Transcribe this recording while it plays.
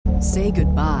Say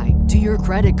goodbye to your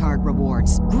credit card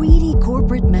rewards. Greedy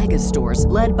corporate mega stores,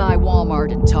 led by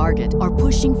Walmart and Target, are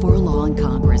pushing for a law in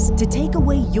Congress to take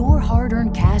away your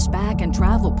hard-earned cash back and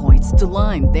travel points to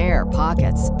line their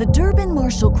pockets. The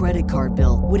Durbin-Marshall credit card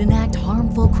bill would enact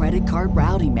harmful credit card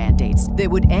routing mandates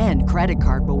that would end credit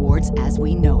card rewards as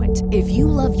we know it. If you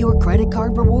love your credit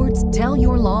card rewards, tell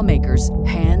your lawmakers,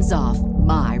 hands off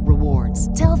my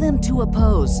rewards. Tell them to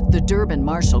oppose the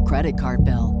Durbin-Marshall credit card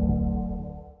bill.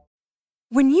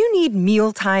 When you need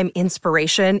mealtime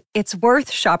inspiration, it's worth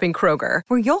shopping Kroger,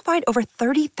 where you'll find over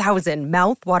 30,000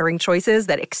 mouth-watering choices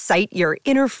that excite your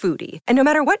inner foodie. And no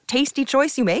matter what tasty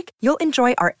choice you make, you'll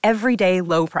enjoy our everyday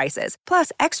low prices,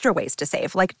 plus extra ways to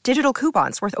save, like digital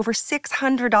coupons worth over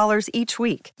 $600 each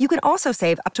week. You can also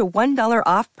save up to $1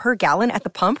 off per gallon at the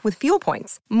pump with fuel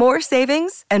points. More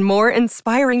savings and more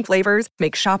inspiring flavors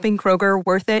make shopping Kroger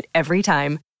worth it every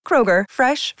time. Kroger,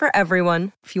 fresh for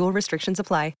everyone. Fuel restrictions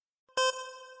apply.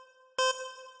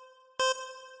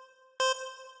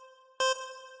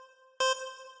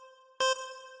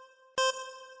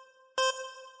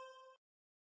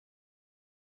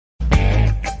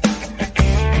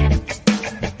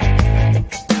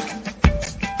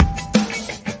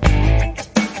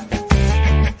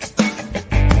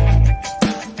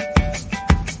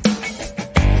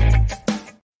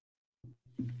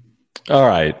 All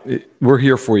right. We're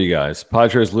here for you guys.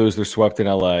 Padres lose. They're swept in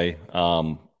L.A.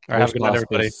 All right, have a good night,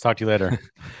 everybody. Talk to you later.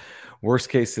 Worst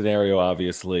case scenario,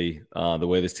 obviously, the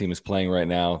way this team is playing right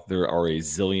now, there are a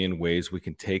zillion ways we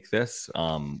can take this.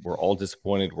 We're all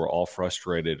disappointed. We're all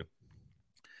frustrated.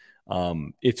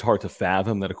 It's hard to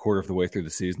fathom that a quarter of the way through the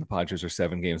season, the Padres are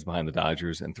 7 games behind the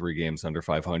Dodgers and 3 games under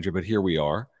 500. But here we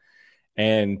are.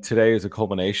 And today is a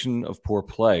culmination of poor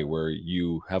play where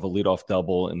you have a leadoff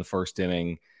double in the first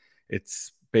inning.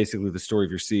 It's basically the story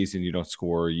of your season. You don't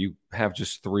score. You have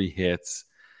just 3 hits.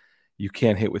 You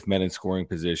can't hit with men in scoring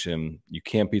position. You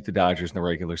can't beat the Dodgers in the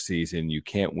regular season. You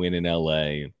can't win in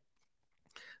L.A.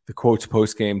 The quotes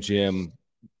post-game, Jim,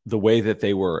 the way that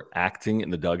they were acting in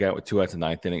the dugout with 2 outs in the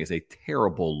 9th inning is a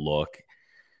terrible look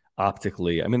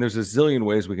optically. I mean, there's a zillion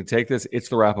ways we can take this. It's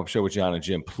the wrap-up show with John and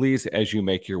Jim. Please, as you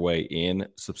make your way in,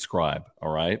 subscribe,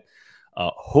 all right?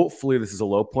 Hopefully this is a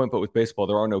low point, but with baseball,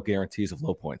 there are no guarantees of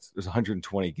low points. There's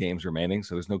 120 games remaining,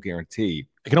 so there's no guarantee.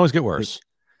 It can always get worse.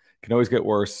 It can always get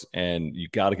worse, and you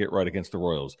got to get right against the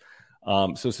Royals.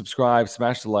 So subscribe,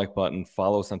 smash the like button,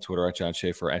 follow us on Twitter at John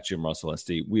Schaefer, at Jim Russell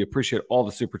SD. We appreciate all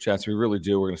the super chats. We really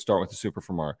do. We're going to start with the super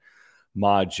from our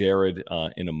mod, Jared,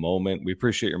 in a moment. We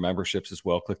appreciate your memberships as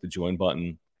well. Click the join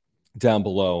button down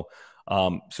below.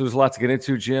 So there's a lot to get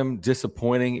into, Jim.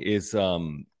 Disappointing is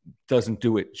doesn't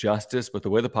do it justice, but the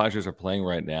way the Padres are playing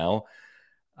right now,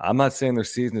 I'm not saying their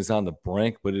season is on the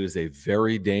brink, but it is a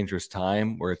very dangerous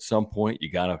time where at some point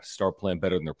you got to start playing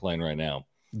better than they're playing right now.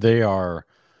 They are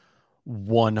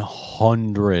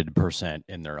 100%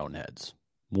 in their own heads.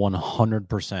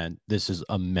 100%. This is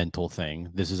a mental thing.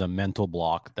 This is a mental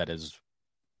block that is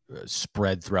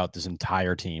spread throughout this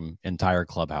entire team, entire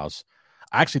clubhouse.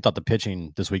 I actually thought the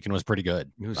pitching this weekend was pretty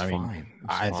good. It was fine.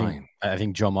 I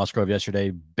think Joe Musgrove yesterday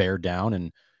bared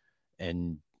down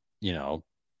and you know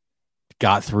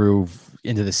got through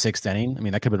into the 6th inning. I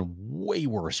mean, that could have been way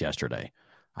worse yesterday.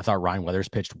 I thought Ryan Weathers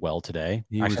pitched well today.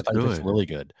 He pitched really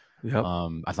good. Yep.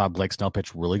 I thought Blake Snell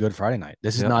pitched really good Friday night.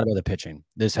 This is not about the pitching.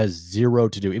 This has zero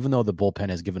to do, even though the bullpen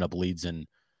has given up leads in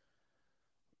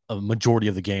a majority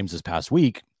of the games this past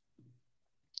week.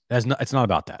 It's not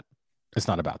about that. It's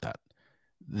not about that.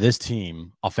 This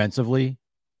team offensively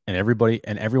and every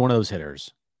one of those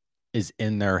hitters is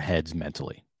in their heads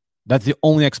mentally. That's the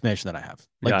only explanation that I have.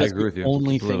 I agree with you. The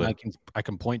only thing I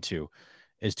can point to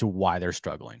as to why they're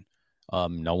struggling.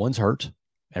 No one's hurt.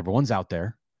 Everyone's out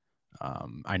there.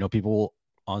 I know people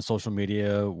on social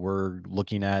media were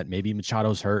looking at maybe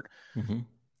Machado's hurt. Mm-hmm.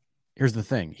 Here's the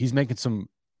thing. He's making some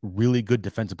really good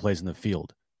defensive plays in the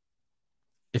field.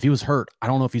 If he was hurt, I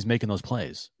don't know if he's making those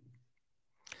plays.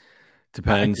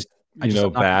 Depends. I'm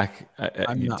not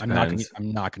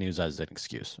going to use that as an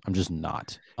excuse. I'm just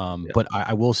not. But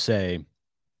I will say,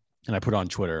 and I put it on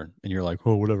Twitter, and you're like,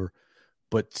 oh, whatever.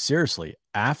 But seriously,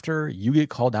 after you get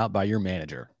called out by your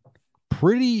manager,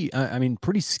 pretty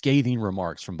scathing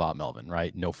remarks from Bob Melvin,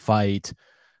 right? No fight.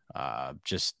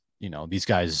 These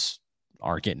guys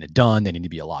aren't getting it done. They need to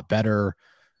be a lot better.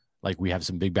 Like, we have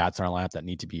some big bats in our lineup that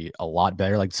need to be a lot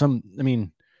better.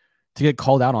 To get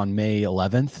called out on May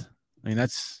 11th,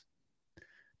 it's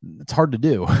hard to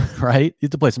do, right? You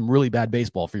have to play some really bad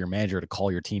baseball for your manager to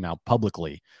call your team out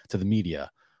publicly to the media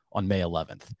on May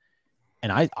 11th.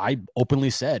 And I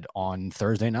openly said on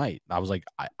Thursday night, I was like,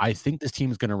 I think this team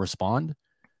is going to respond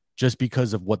just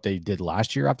because of what they did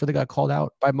last year after they got called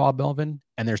out by Bob Melvin.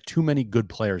 And there's too many good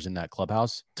players in that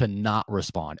clubhouse to not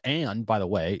respond. And by the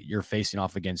way, you're facing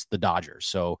off against the Dodgers.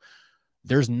 So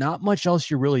there's not much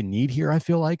else you really need here, I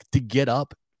feel like, to get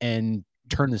up and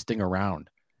turn this thing around.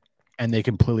 And they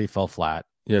completely fell flat.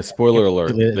 Yeah, spoiler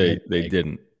alert, they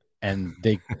didn't. And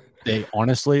they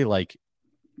honestly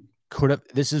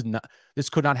this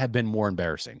could not have been more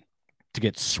embarrassing to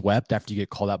get swept after you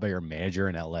get called out by your manager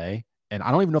in LA. And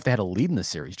I don't even know if they had a lead in this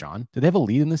series, John. Did they have a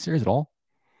lead in this series at all?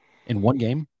 In one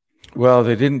game? Well,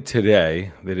 they didn't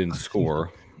today. They didn't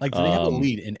score. Like, do they have a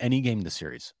lead in any game in the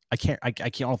series? I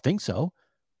don't think so.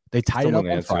 They tied it up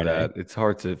on Friday. That. It's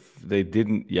hard to. They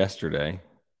didn't yesterday.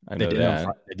 I know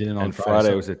that. They did it on Friday.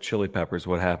 Friday was at Chili Peppers.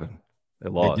 What happened? They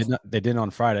lost. They didn't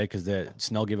on Friday because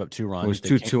Snell gave up 2 runs. It was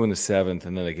 2-2 in the 7th,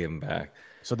 and then they gave them back.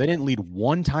 So they didn't lead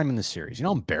one time in the series. You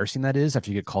know how embarrassing that is after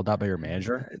you get called out by your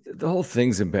manager? The whole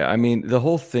thing's bad. I mean, the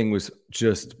whole thing was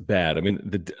just bad. I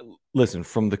mean, listen,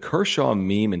 from the Kershaw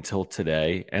meme until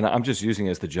today, and I'm just using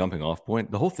it as the jumping off point,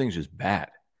 the whole thing's just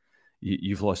bad.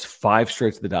 You've lost 5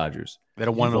 straight to the Dodgers. They had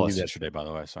a 1-run lead yesterday, by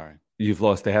the way. Sorry. They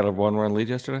had a 1-run lead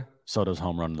yesterday? Soto's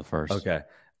home run in the first. Okay.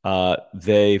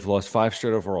 They've lost 5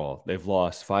 straight overall. They've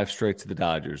lost 5 straight to the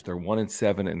Dodgers. They're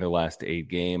 1-7 in their last 8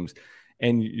 games.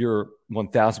 And you're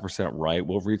 1,000% right.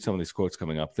 We'll read some of these quotes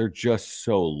coming up. They're just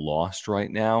so lost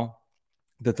right now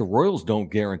that the Royals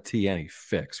don't guarantee any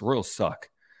fix. Royals suck.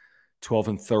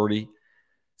 12-30,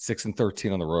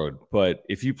 6-13 on the road. But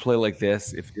if you play like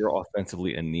this, if you're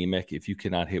offensively anemic, if you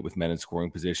cannot hit with men in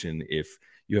scoring position, if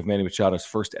you have Manny Machado's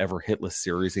first ever hitless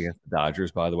series against the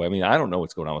Dodgers, by the way. I mean, I don't know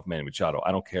what's going on with Manny Machado.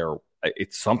 I don't care.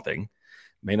 It's something.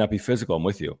 May not be physical. I'm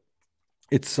with you.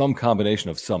 It's some combination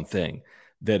of something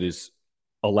that is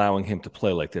allowing him to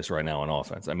play like this right now on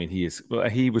offense. I mean,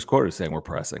 he was quoted as saying we're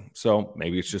pressing. So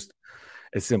maybe it's just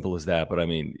as simple as that. But I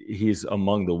mean, he's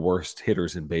among the worst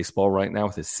hitters in baseball right now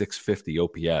with his 650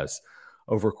 OPS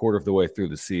over a quarter of the way through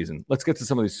the season. Let's get to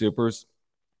some of these supers,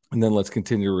 and then let's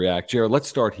continue to react. Jared, let's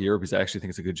start here because I actually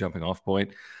think it's a good jumping off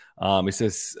point. He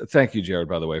says, thank you, Jared,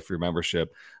 by the way, for your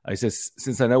membership. He says,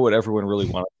 since I know what everyone really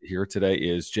wanted to hear today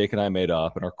is Jake and I made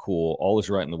up and are cool, all is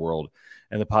right in the world,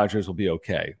 and the Padres will be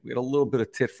okay. We had a little bit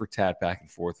of tit for tat back and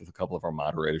forth with a couple of our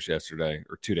moderators yesterday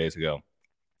or 2 days ago.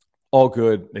 All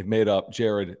good. They've made up.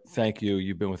 Jared, thank you.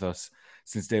 You've been with us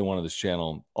since day one of this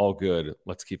channel. All good.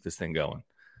 Let's keep this thing going.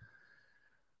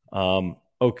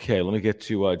 Okay, let me get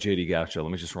to JD Gaucho.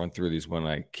 Let me just run through these when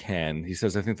I can. He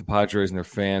says, I think the Padres and their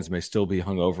fans may still be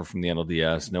hungover from the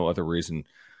NLDS. No other reason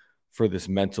for this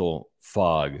mental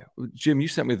fog. Jim, you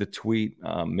sent me the tweet,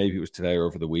 maybe it was today or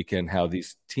over the weekend, how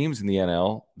these teams in the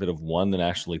NL that have won the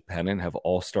National League pennant have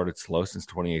all started slow since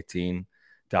 2018.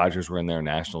 Dodgers were in there.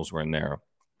 Nationals were in there.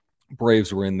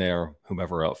 Braves were in there.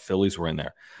 Whomever else. Phillies were in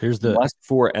there. The last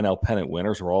 4 NL pennant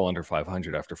winners were all under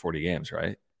 500 after 40 games,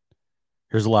 right?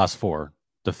 Here's the last 4.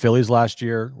 The Phillies last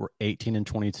year were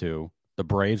 18-22. The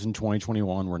Braves in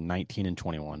 2021 were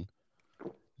 19-21.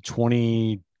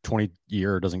 2020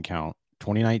 year doesn't count.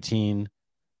 2019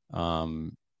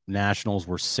 Nationals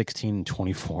were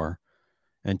 16-24.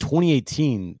 And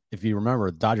 2018, if you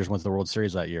remember, the Dodgers went to the World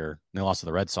Series that year and they lost to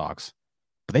the Red Sox.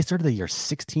 But they started the year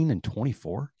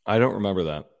 16-24. I don't remember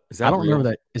that. I don't remember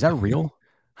that. Is that real?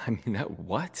 I mean,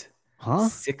 what? Huh?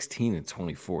 16-24.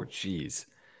 Jeez.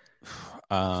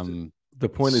 The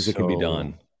point is, it can be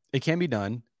done. It can be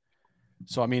done.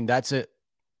 So I mean, that's it.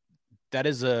 That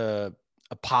is a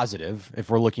positive if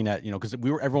we're looking at, because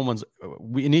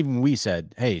we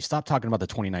said, hey, stop talking about the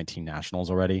 2019 Nationals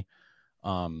already,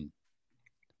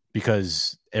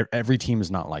 because every team is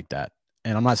not like that.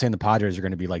 And I'm not saying the Padres are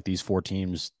going to be like these 4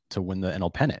 teams to win the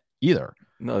NL pennant either.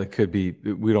 No, it could be.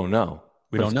 We don't know.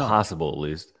 It's possible, at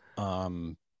least.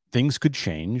 Things could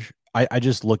change. I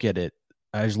just look at it.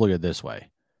 I just look at it this way.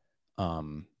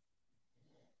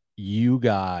 You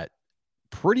got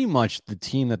pretty much the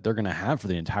team that they're going to have for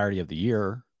the entirety of the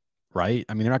year, right?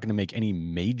 I mean, they're not going to make any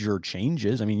major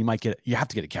changes. I mean, you have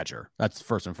to get a catcher. That's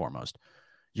first and foremost.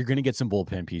 You're going to get some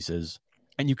bullpen pieces,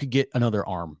 and you could get another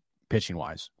arm pitching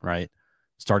wise, right?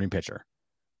 Starting pitcher.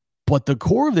 But the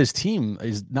core of this team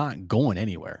is not going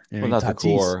anywhere. Not the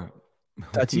core.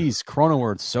 Tatis,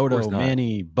 Cronenworth, Soto,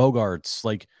 Manny, Bogarts.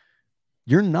 Like,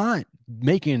 you're not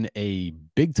making a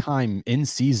big time in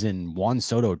season Juan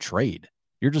Soto trade.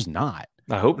 You're just not.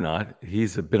 I hope not.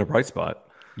 He's been a bright spot.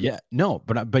 Yeah, no,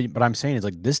 but I'm saying is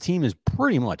like this team is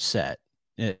pretty much set,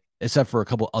 except for a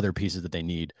couple other pieces that they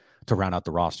need to round out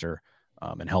the roster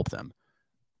and help them.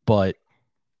 But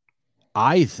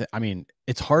I mean,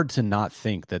 it's hard to not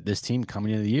think that this team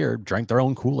coming into the year drank their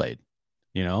own Kool-Aid.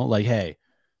 Like, hey,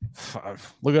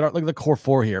 Look at the core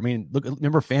four here. I mean,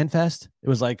 remember FanFest? It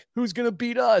was like, who's gonna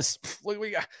beat us? Look,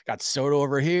 we got Soto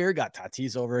over here, got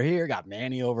Tatis over here, got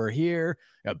Manny over here,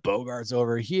 got Bogarts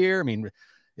over here. I mean,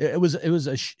 it was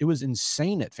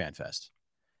insane at FanFest,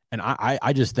 and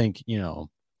I just think,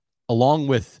 along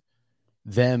with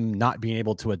them not being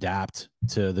able to adapt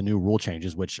to the new rule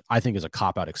changes, which I think is a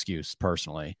cop-out excuse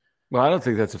personally. Well, I don't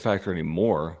think that's a factor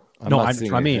anymore. That's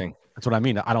what I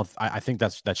mean. I think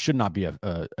that should not be an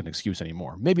excuse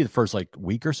anymore. Maybe the first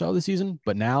week or so of the season,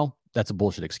 but now that's a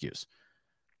bullshit excuse.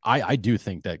 I do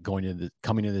think that coming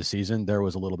into this season, there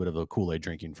was a little bit of a Kool-Aid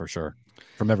drinking for sure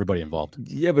from everybody involved.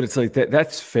 Yeah, but it's like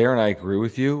that's fair, and I agree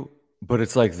with you. But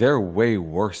it's like they're way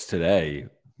worse today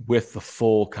with the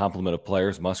full complement of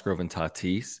players, Musgrove and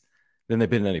Tatis, than they've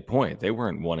been at any point. They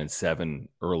weren't 1-7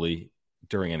 early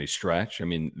during any stretch. I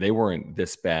mean, they weren't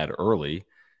this bad early,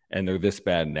 and they're this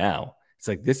bad now. It's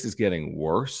like this is getting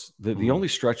worse. The only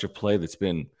stretch of play that's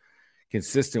been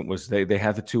consistent was they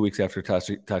had the 2 weeks after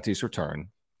Tatis' return.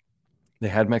 They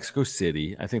had Mexico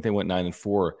City. I think they went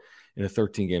 9-4 in a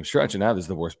 13-game stretch, and now this is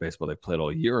the worst baseball they've played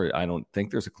all year. I don't think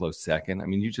there's a close second. I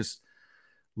mean, you just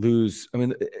lose. I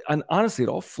mean, and honestly, it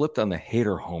all flipped on the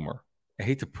Hader homer.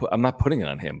 I'm not putting it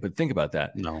on him, but think about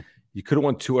that. No. You could have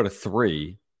won 2 out of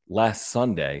 3 last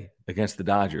Sunday against the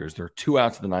Dodgers. There are 2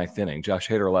 outs in the 9th inning. Josh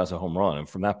Hader allows a home run, and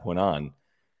from that point on,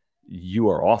 you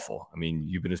are awful. I mean,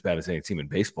 you've been as bad as any team in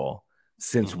baseball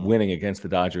since winning against the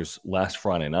Dodgers last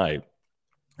Friday night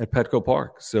at Petco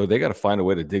Park. So they got to find a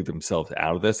way to dig themselves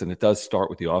out of this, and it does start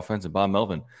with the offense. And Bob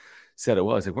Melvin said it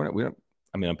was. Like, we don't.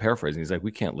 I mean, I'm paraphrasing. He's like,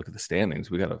 we can't look at the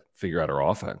standings. We got to figure out our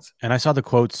offense. And I saw the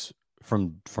quotes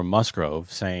from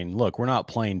Musgrove saying, "Look, we're not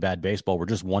playing bad baseball. We're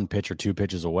just 1 pitch or 2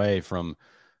 pitches away from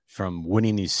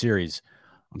winning these series."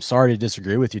 I'm sorry to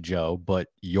disagree with you, Joe, but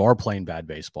you're playing bad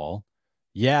baseball.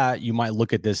 Yeah, you might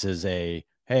look at this as hey,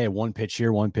 1 pitch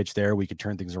here, 1 pitch there. We could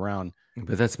turn things around.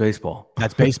 But that's baseball.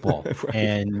 That's baseball. Right.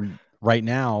 And right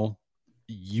now,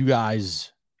 you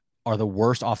guys are the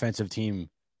worst offensive team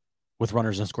with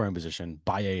runners in scoring position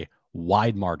by a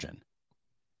wide margin.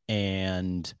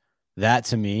 And that,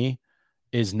 to me,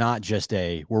 is not just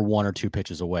we're 1 or 2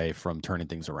 pitches away from turning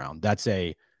things around. That's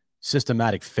a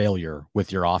systematic failure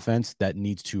with your offense that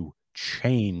needs to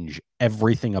change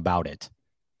everything about it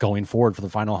going forward for the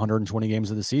final 120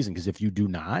 games of the season. Because if you do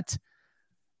not,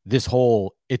 this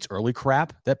whole it's early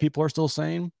crap that people are still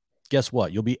saying, guess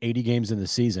what? You'll be 80 games in the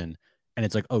season, and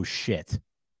it's like, oh, shit.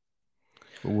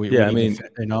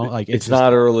 It's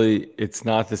not early. It's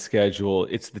not the schedule.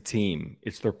 It's the team.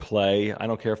 It's their play. I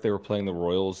don't care if they were playing the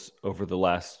Royals over the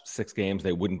last 6 games.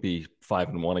 They wouldn't be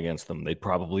 5-1 against them. They'd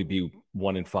probably be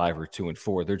 1-5 or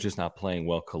 2-4. They're just not playing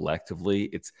well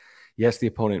collectively. Yes, the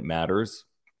opponent matters,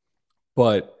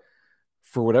 but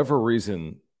for whatever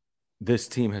reason, this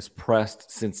team has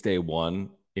pressed since day one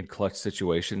in clutch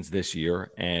situations this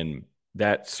year, and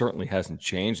that certainly hasn't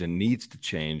changed and needs to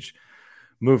change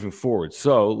moving forward.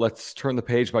 So let's turn the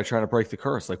page by trying to break the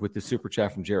curse, like with the super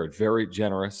chat from Jared. Very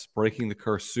generous. Breaking the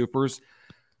curse supers.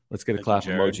 Let's get a clap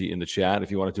emoji in the chat. If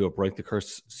you want to do a break the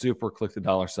curse super, click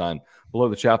the $sign below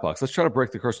the chat box. Let's try to break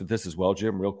the curse with this as well,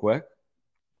 Jim, real quick.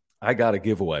 I got a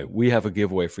giveaway. We have a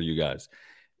giveaway for you guys.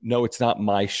 No, it's not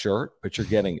my shirt, but you're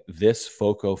getting this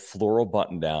Foco floral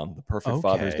button down, the perfect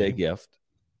Father's Day gift.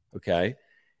 Okay.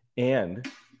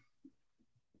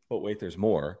 But wait, there's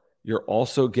more. You're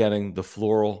also getting the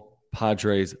floral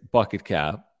Padres bucket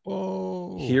cap.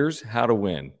 Oh. Here's how to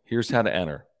win. Here's how to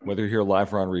enter, whether you're here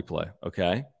live or on replay.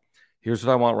 Okay. Here's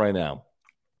what I want right now.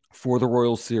 For the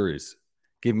Royals series,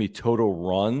 give me total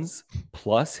runs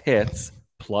plus hits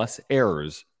plus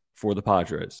errors for the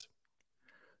Padres.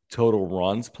 Total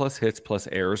runs plus hits plus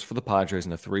errors for the Padres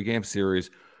in a 3-game series.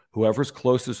 Whoever's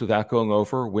closest without going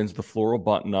over wins the floral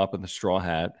button up and the straw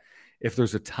hat. If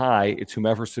there's a tie, it's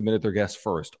whomever submitted their guess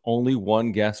first. Only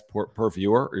 1 guess per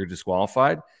viewer, or you're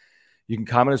disqualified. You can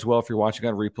comment as well if you're watching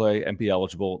on replay and be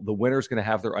eligible. The winner is going to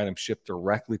have their item shipped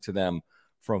directly to them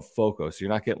from Foco. So you're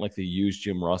not getting like the used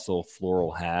Jim Russell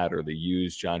floral hat or the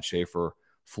used John Schaefer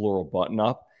floral button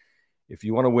up. If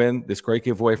you want to win this great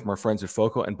giveaway from our friends at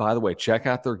Foco, and by the way, check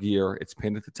out their gear. It's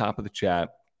pinned at the top of the chat.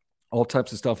 All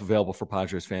types of stuff available for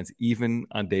Padres fans, even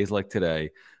on days like today.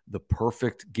 The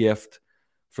perfect gift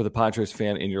for the Padres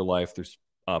fan in your life. There's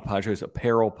Padres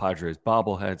apparel, Padres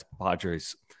bobbleheads,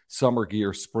 Padres summer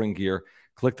gear, spring gear.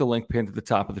 Click the link pinned at the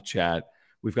top of the chat.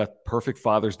 We've got perfect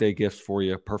Father's Day gifts for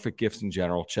you, perfect gifts in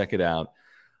general. Check it out.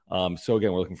 So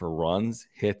again, we're looking for runs,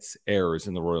 hits, errors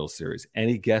in the Royals series.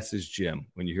 Any guesses, Jim,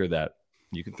 when you hear that?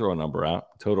 You can throw a number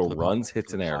out. Total runs,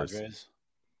 hits, and errors.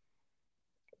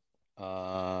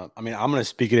 I mean, I'm going to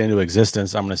speak it into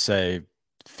existence. I'm going to say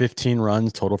 15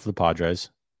 runs total for the Padres.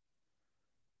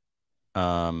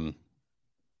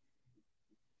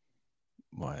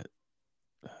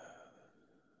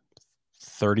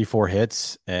 34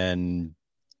 hits and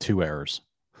 2 errors.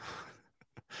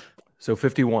 So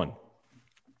 51.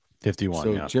 51.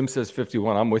 So yeah. Jim says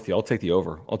 51. I'm with you. I'll take the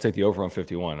over. I'll take the over on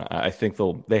 51. I think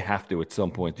they have to at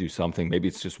some point do something. Maybe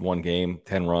it's just one game,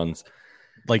 10 runs.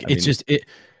 Like it's just it.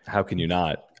 How can you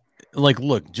not? Like,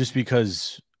 look, just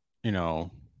because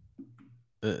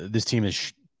this team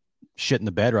is shit in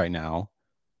the bed right now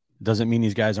doesn't mean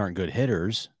these guys aren't good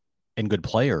hitters and good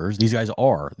players. These guys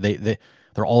are.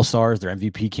 They're all stars. They're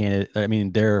MVP candidate. I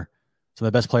mean, they're some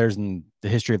of the best players in the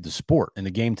history of the sport in the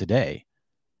game today.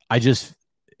 I just,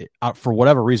 for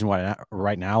whatever reason,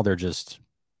 right now they're just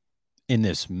in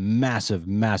this massive,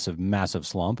 massive, massive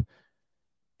slump,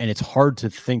 and it's hard to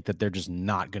think that they're just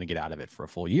not going to get out of it for a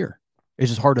full year. It's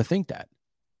just hard to think that.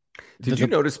 Did you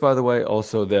notice, by the way,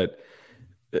 also that?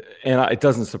 And it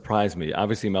doesn't surprise me.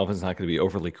 Obviously, Melvin's not going to be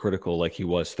overly critical like he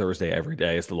was Thursday every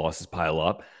day as the losses pile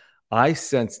up. I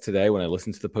sensed today when I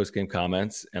listened to the post-game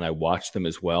comments and I watched them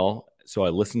as well. So I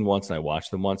listened once and I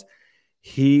watched them once.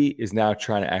 He is now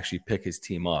trying to actually pick his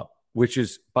team up, which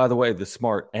is, by the way, the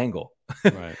smart angle.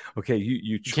 Right. Okay,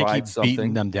 you can't tried keep something.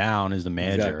 beating them down as the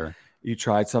manager. Exactly. You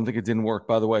tried something, it didn't work.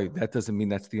 By the way, that doesn't mean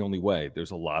that's the only way.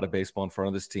 There's a lot of baseball in front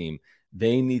of this team.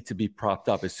 They need to be propped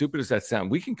up. As stupid as that sounds,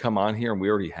 we can come on here, and we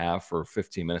already have for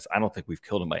 15 minutes. I don't think we've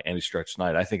killed him by any stretch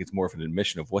tonight. I think it's more of an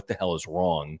admission of what the hell is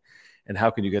wrong and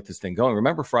how can you get this thing going.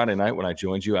 Remember Friday night when I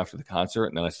joined you after the concert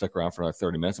and then I stuck around for another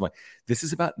 30 minutes? I'm like, this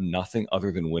is about nothing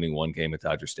other than winning one game at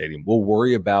Dodger Stadium. We'll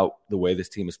worry about the way this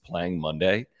team is playing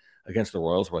Monday against the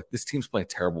Royals. We're like, this team's playing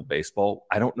terrible baseball.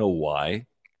 I don't know why.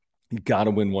 You got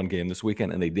to win one game this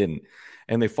weekend, and they didn't.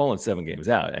 And they've fallen 7 games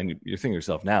out. And you're thinking to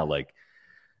yourself now, like,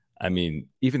 I mean,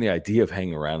 even the idea of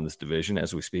hanging around in this division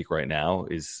as we speak right now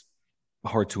is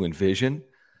hard to envision.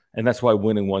 And that's why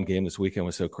winning one game this weekend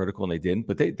was so critical, and they didn't.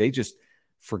 But they just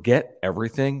forget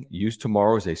everything. Use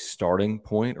tomorrow as a starting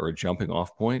point or a jumping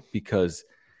off point, because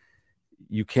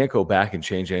you can't go back and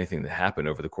change anything that happened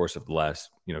over the course of the last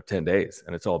 10 days.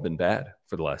 And it's all been bad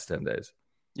for the last 10 days.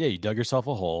 Yeah, you dug yourself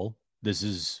a hole. This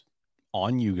is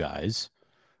on you guys.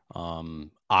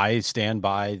 I stand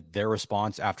by their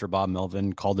response after Bob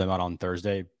Melvin called them out on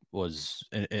Thursday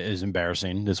is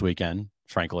embarrassing this weekend,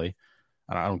 frankly.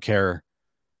 I don't care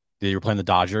that you're playing the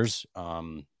Dodgers.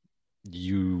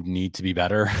 You need to be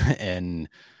better and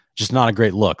just not a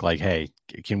great look. Like, hey,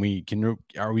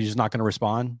 are we just not going to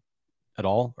respond at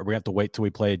all? Or we have to wait till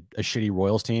we play a shitty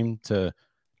Royals team to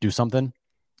do something?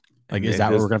 Like, is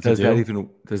that what we're going to do?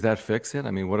 Does that fix it?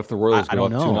 I mean, what if the Royals go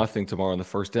up 2-0 tomorrow in the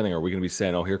first inning? Are we going to be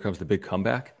saying, oh, here comes the big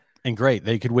comeback? And great,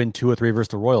 they could win 2 or 3 versus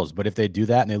the Royals. But if they do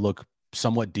that and they look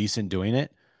somewhat decent doing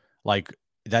it, like,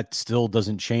 that still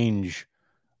doesn't change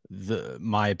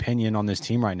my opinion on this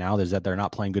team right now is that they're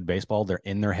not playing good baseball. They're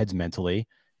in their heads mentally.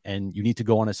 And you need to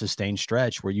go on a sustained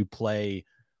stretch where you play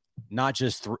not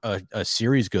just a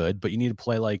series good, but you need to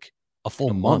play like a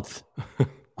full month.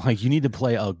 Like, you need to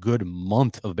play a good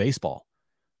month of baseball.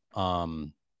 I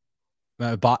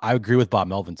agree with Bob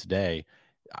Melvin today,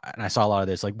 and I saw a lot of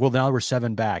this. Like, well, now we're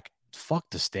 7 back. Fuck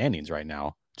the standings right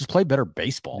now. Just play better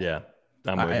baseball. Yeah,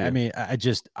 I mean,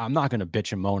 I'm not going to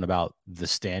bitch and moan about the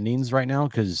standings right now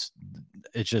because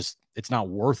it's not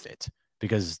worth it,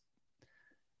 because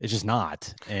it's just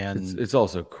not. And it's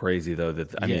also crazy though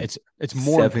that I mean it's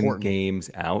more 7 important. games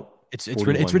out. It's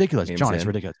ridiculous, John. It's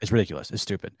ridiculous. It's ridiculous. It's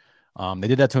stupid. They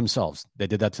did that to themselves. That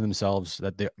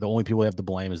the only people they have to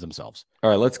blame is themselves. All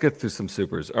right, let's get through some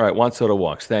supers. All right, Juan Soto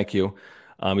walks. Thank you.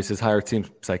 He says, hire team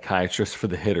psychiatrist for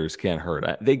the hitters. Can't hurt.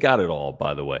 They got it all,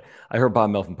 by the way. I heard Bob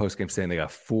Melvin postgame saying they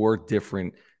got 4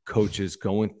 different coaches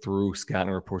going through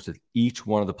scouting reports of each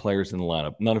one of the players in the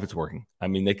lineup. None of it's working. I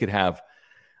mean, they could have,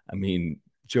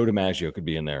 Joe DiMaggio could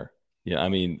be in there. Yeah, I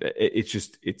mean,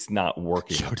 it's not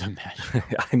working. Joe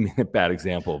DiMaggio. I mean, a bad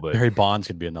example, but Barry Bonds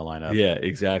could be in the lineup. Yeah,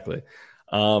 exactly.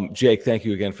 Jake, thank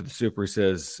you again for the super. He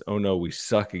says, "Oh no, we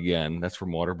suck again." That's from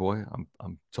Waterboy.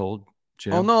 I'm told.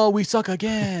 Jim. Oh no, we suck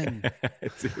again.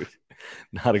 Dude,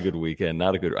 not a good weekend.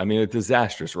 A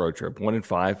disastrous road trip.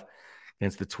 1-5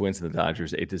 against the Twins and the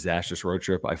Dodgers. A disastrous road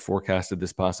trip. I forecasted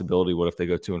this possibility. What if they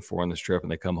go 2-4 on this trip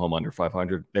and they come home under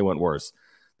 500? They went worse.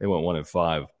 They went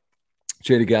 1-5.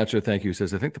 Jay DeGacho, thank you,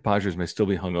 says, I think the Padres may still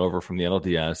be hungover from the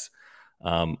NLDS.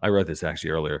 I read this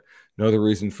actually earlier. No other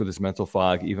reason for this mental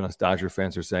fog. Even us Dodger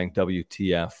fans are saying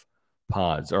WTF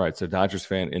Pods. All right, so Dodgers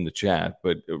fan in the chat,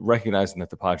 but recognizing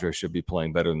that the Padres should be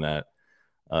playing better than that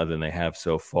than they have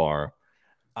so far.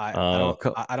 I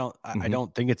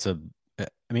don't think it's I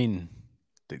mean,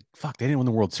 They didn't win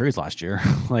the World Series last year.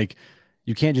 Like,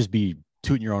 you can't just be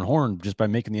tooting your own horn just by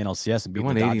making the NLCS and They beating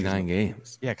won the Dodgers. 89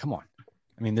 games. Yeah, come on.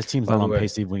 I mean, this team's By not the on way-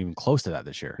 pace to even close to that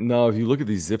this year. No, if you look at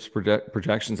these Zips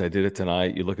projections, I did it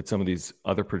tonight. You look at some of these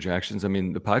other projections. I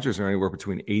mean, the Padres are anywhere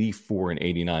between 84 and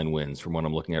 89 wins from what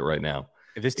I'm looking at right now.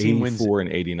 If this team 84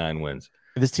 and 89 wins.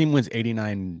 If this team wins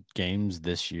 89 games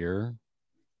this year,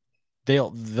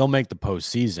 they'll make the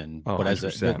postseason. Oh, but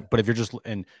 100%. but if you're just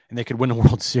and they could win a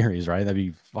World Series, right? That'd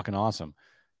be fucking awesome.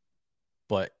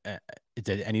 But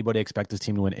did anybody expect this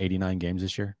team to win 89 games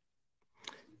this year?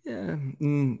 Yeah.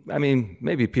 I mean,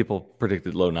 maybe people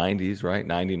predicted low 90s, right?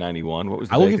 90, 91. What was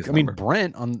the I number? mean,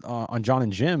 Brent on John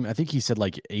and Jim, I think he said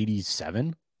like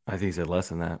 87. I think he said less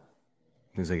than that.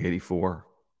 He was like 84.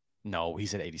 No, he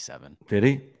said 87. Did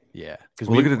he? Yeah.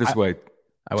 Well, look at it this way.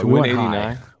 To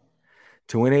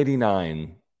win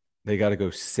 89, they got to go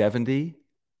 70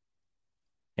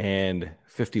 and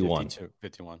 51.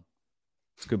 51.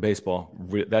 It's good baseball.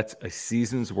 That's a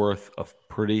season's worth of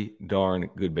pretty darn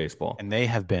good baseball. And they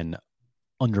have been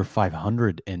under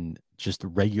 500 in just the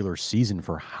regular season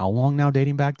for how long now,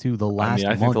 dating back to the last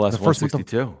month? I think the last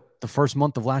 162. The first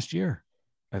month of last year.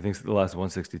 I think it's the last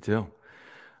 162.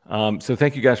 So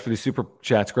thank you guys for these super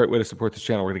chats. Great way to support this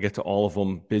channel. We're going to get to all of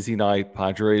them. Busy night.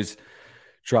 Padres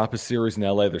drop a series in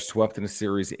LA. They're swept in a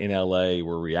series in LA.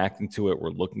 We're reacting to it.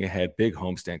 We're looking ahead. Big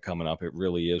homestand coming up. It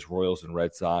really is. Royals and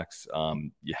Red Sox.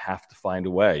 You have to find a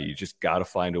way. You just got to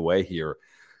find a way here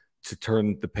to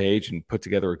turn the page and put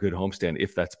together a good homestand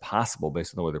if that's possible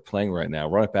based on the way they're playing right now.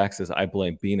 Run It Back says, I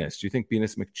blame Venus. Do you think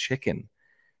Venus McChicken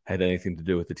had anything to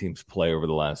do with the team's play over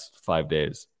the last 5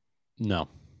 days? No.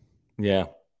 Yeah.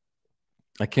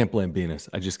 I can't blame Venus.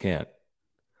 I just can't.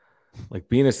 Like,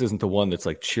 Venus isn't the one that's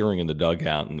like cheering in the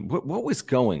dugout. And what was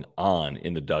going on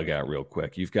in the dugout real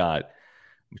quick? You've got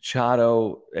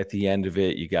Machado at the end of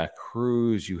it. You got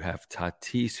Cruz. You have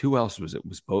Tatis. Who else was it?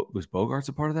 Was Bogarts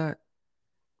a part of that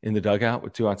in the dugout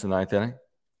with 2 outs in the ninth inning?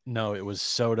 No, it was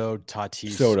Soto,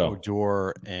 Tatis,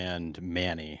 Odor, and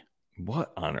Manny.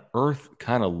 What on earth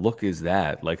kind of look is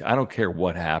that? Like, I don't care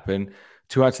what happened.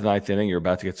 2 outs in the ninth inning. You're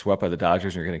about to get swept by the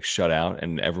Dodgers and you're getting shut out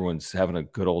and everyone's having a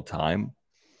good old time.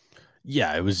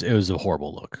 Yeah, it was a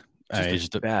horrible look.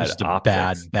 Just bad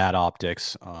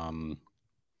optics.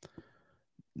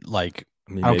 Like,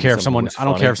 I don't care if someone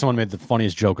made the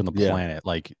funniest joke on the planet.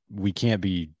 Like, we can't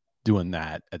be doing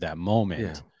that at that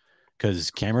moment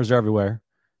because cameras are everywhere.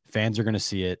 Fans are going to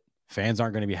see it. Fans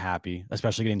aren't going to be happy,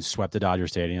 especially getting swept at Dodger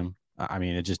Stadium. I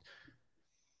mean, it's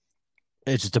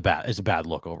a bad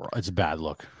look overall. It's a bad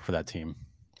look for that team.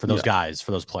 For those guys,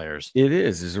 for those players. It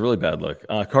is. It's a really bad look.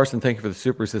 Carson, thank you for the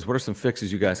super. He says, what are some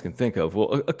fixes you guys can think of?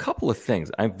 Well, a couple of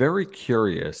things. I'm very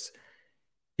curious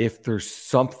if there's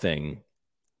some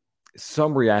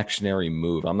reactionary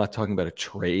move. I'm not talking about a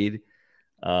trade.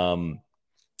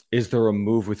 Is there a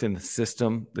move within the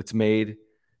system that's made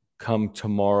come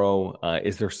tomorrow?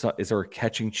 Is there a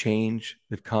catching change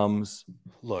that comes?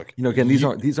 Look, again,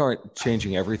 these aren't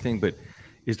changing everything, but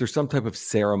is there some type of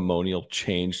ceremonial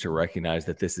change to recognize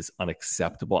that this is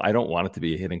unacceptable? I don't want it to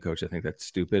be a hitting coach. I think that's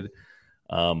stupid.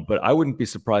 But I wouldn't be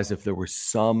surprised if there was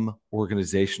some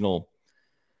organizational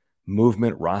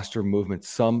movement, roster movement,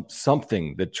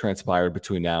 something that transpired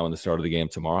between now and the start of the game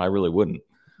tomorrow. I really wouldn't.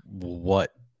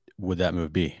 What would that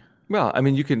move be? Well, I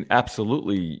mean, you can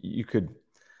absolutely,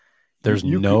 There's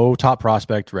no top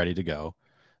prospect ready to go.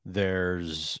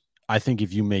 I think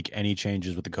if you make any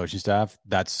changes with the coaching staff,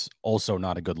 that's also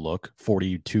not a good look.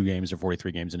 42 games or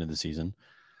 43 games into the season.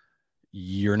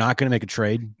 You're not going to make a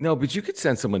trade. No, but you could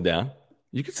send someone down.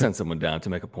 You could send someone down to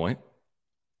make a point.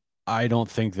 I don't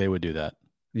think they would do that.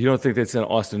 You don't think they'd send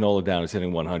Austin Nola down as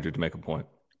hitting 100 to make a point?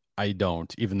 I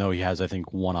don't, even though he has, I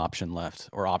think, one option left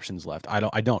or options left. I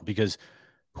don't, because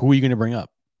who are you going to bring up?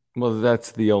 Well,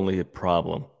 that's the only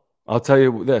problem. I'll tell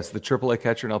you this: the AAA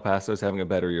catcher in El Paso is having a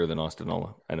better year than Austin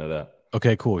Nola. I know that.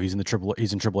 Okay, cool. He's in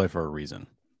AAA for a reason.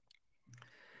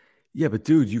 Yeah, but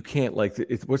dude, you can't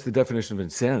what's the definition of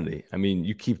insanity? I mean,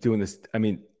 you keep doing this. I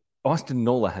mean, Austin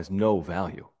Nola has no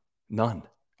value, none.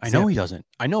 I know he doesn't.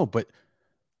 I know, but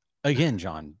again,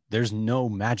 John, there's no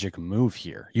magic move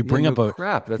here. You bring up a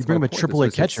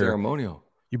AAA catcher. Ceremonial.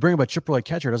 You bring up a AAA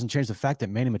catcher, it doesn't change the fact that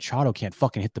Manny Machado can't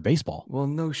fucking hit the baseball. Well,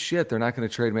 no shit. They're not going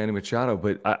to trade Manny Machado,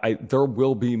 but there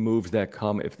will be moves that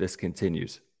come if this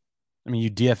continues. I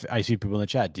mean, I see people in the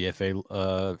chat, DFA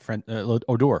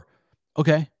Odor.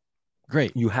 Okay,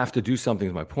 great. You have to do something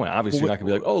is my point. Obviously, you're not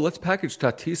going to be like, let's package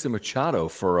Tatis and Machado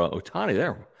for Ohtani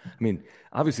there. I mean,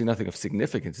 obviously nothing of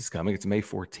significance is coming. It's May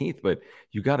 14th, but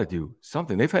you got to do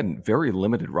something. They've had very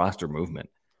limited roster movement.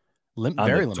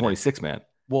 Very limited. 26 man.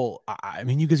 Well, I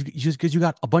mean, you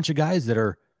got a bunch of guys that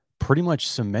are pretty much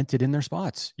cemented in their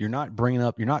spots. You're not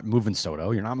moving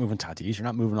Soto, you're not moving Tatis, you're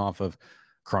not moving off of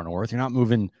Cronenworth, you're not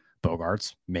moving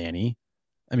Bogarts, Manny.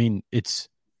 I mean, it's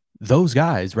those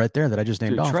guys right there that I just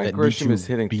named off Trent that need Grisham to is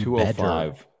hitting be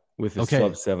 205 better. with a Okay.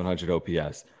 sub 700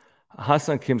 OPS.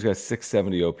 Hassan Kim's got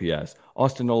 670 OPS.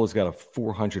 Austin Nola's got a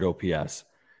 400 OPS.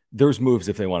 There's moves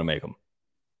if they want to make them.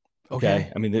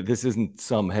 Okay. I mean, this isn't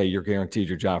some, hey, you're guaranteed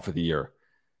your job for the year.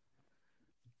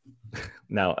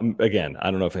 Now, again,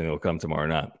 I don't know if anything will come tomorrow or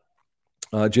not.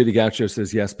 JD Gaucho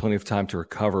says, yes, plenty of time to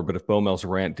recover, but if Bomel's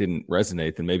rant didn't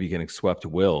resonate, then maybe getting swept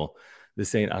will.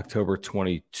 This ain't October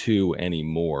 22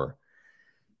 anymore.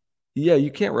 Yeah,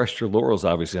 you can't rest your laurels,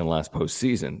 obviously, on last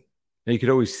postseason. And you could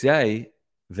always say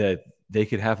that they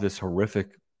could have this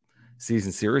horrific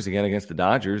season series again against the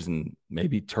Dodgers and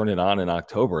maybe turn it on in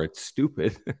October. It's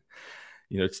stupid.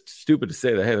 It's stupid to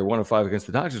say that, hey, they're 1-5 against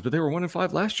the Dodgers, but they were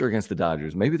 1-5 last year against the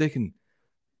Dodgers. Maybe they can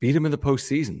beat them in the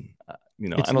postseason. I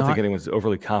don't think anyone's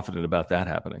overly confident about that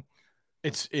happening.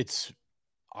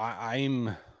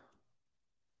 I'm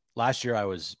last year I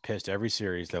was pissed every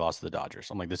series they lost to the Dodgers.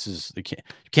 I'm like, you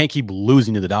can't keep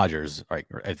losing to the Dodgers, right?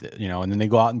 And then they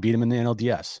go out and beat them in the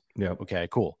NLDS. Yeah. Okay,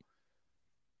 cool.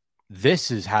 This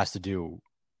has to do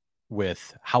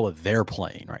with how they're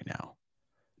playing right now.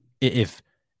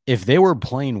 If they were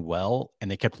playing well and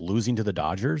they kept losing to the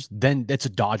Dodgers, then it's a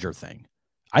Dodger thing.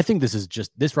 I think this is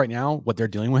just this right now, what they're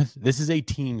dealing with. This is a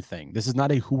team thing. This is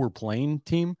not a who we're playing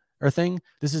team or thing.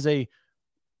 This is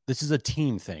a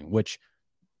team thing, which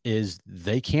is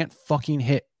they can't fucking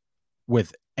hit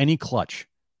with any clutch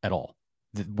at all.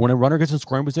 When a runner gets in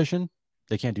scoring position,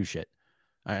 they can't do shit.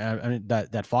 I mean,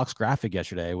 that Fox graphic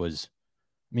yesterday was,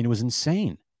 it was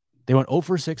insane. They went 0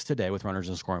 for 6 today with runners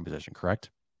in scoring position,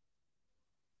 correct?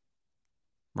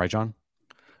 Right, John?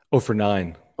 0 for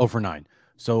 9. 0 for 9.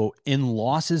 So in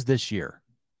losses this year,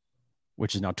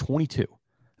 which is now 22,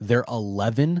 they're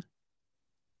 11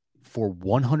 for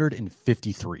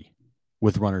 153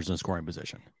 with runners in scoring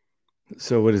position.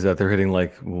 So what is that? They're hitting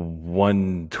like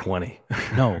 120.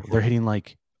 No, they're hitting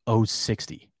like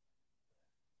 060.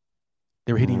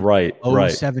 They're hitting right,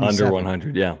 077. Under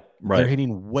 100. Yeah, right. They're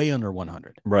hitting way under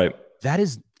 100. Right.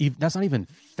 That's not even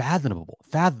fathomable.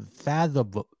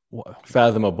 Fathomable.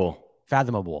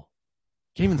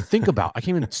 Can't even think about. I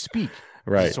can't even speak.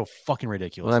 Right. It's so fucking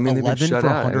ridiculous. Well, I mean, 11 for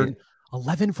 100.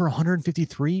 11 for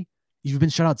 153. You've been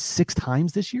shut out 6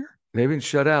 times this year. They've been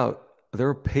shut out.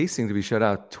 They're pacing to be shut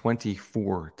out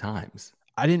 24 times.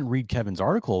 I didn't read Kevin's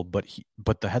article, but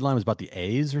the headline was about the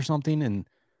A's or something. And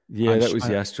yeah, that was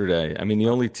yesterday. I mean, the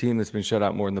only team that's been shut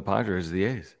out more than the Padres is the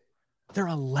A's. They're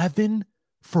 11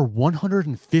 for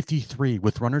 153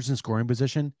 with runners in scoring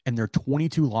position, and they're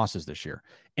 22 losses this year.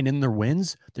 And in their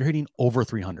wins, they're hitting over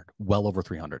 300, well over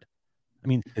 300. I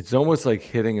mean, it's almost like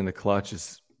hitting in the clutch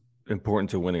is important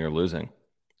to winning or losing.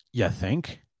 You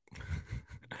think?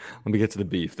 Let me get to the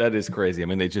beef. That is crazy. I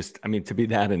mean, to be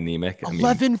that anemic.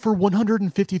 11 for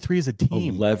 153 as a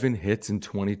team. 11 hits and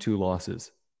 22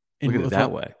 losses. Look at it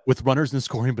that way. With runners in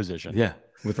scoring position. Yeah,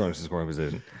 with runners in scoring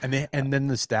position. And then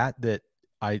the stat that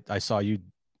I saw you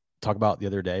talk about the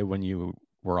other day when you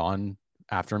were on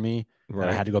after me, right.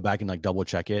 And I had to go back and like double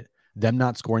check it. Them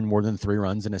not scoring more than 3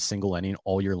 runs in a single inning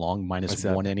all year long, minus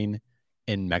 1 inning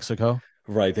in Mexico.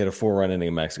 Right. They had a 4-run inning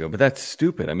in Mexico, but that's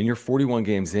stupid. I mean, you're 41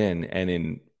 games in, and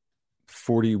in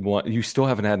 41, you still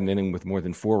haven't had an inning with more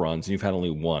than 4 runs. And you've had only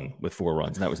 1 with 4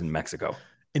 runs, and that was in Mexico.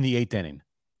 In the 8th inning.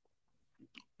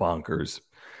 Bonkers.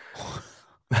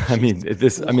 I mean,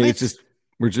 it's just,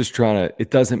 we're just trying to,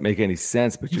 it doesn't make any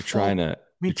sense, but you're trying to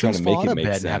make it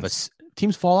make sense.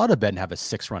 Teams fall out of bed and have a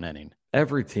 6-run inning.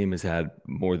 Every team has had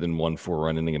more than 1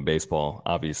 4-run inning in baseball,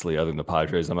 obviously, other than the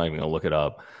Padres. I'm not even going to look it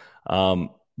up.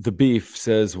 The Beef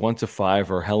says 1 to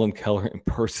 5 are Helen Keller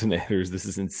impersonators. This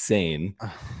is insane.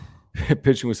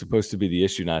 Pitching was supposed to be the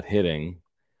issue, not hitting.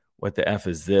 What the F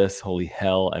is this? Holy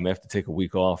hell. I may have to take a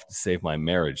week off to save my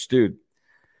marriage. Dude,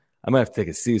 I might have to take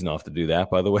a season off to do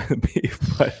that, by the way, The Beef.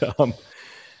 But,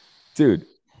 dude,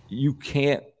 you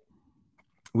can't.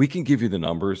 We can give you the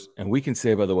numbers, and we can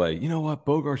say, by the way, you know what?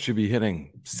 Bogart should be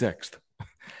hitting 6th,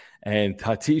 and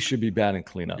Tatis should be batting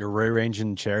cleanup. You're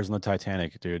rearranging chairs on the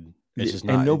Titanic, dude. It's just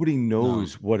not. And nobody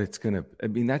knows what it's going to. I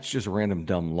mean, that's just random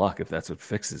dumb luck if that's what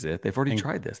fixes it. They've already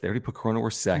tried this. They already put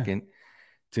Cronenworth second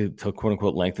to quote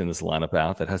unquote lengthen this lineup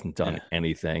out. That hasn't done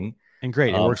anything. And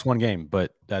great, it works 1 game,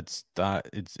 but that's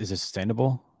is it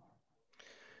sustainable?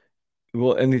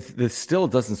 Well, and this still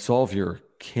doesn't solve your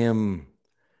Kim,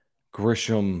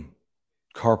 Grisham,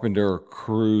 Carpenter,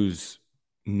 Cruz,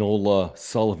 Nola,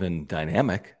 Sullivan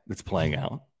dynamic that's playing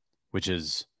out, which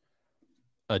is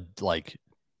a like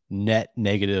net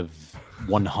negative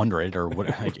 100 or what.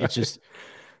 Like, it's just,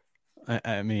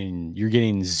 I mean, you're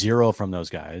getting 0 from those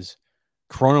guys.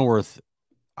 Cronenworth,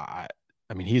 I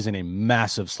mean, he's in a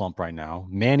massive slump right now.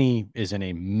 Manny is in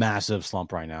a massive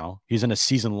slump right now. He's in a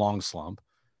season-long slump.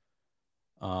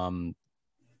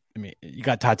 I mean, you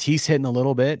got Tatis hitting a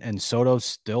little bit, and Soto's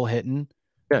still hitting.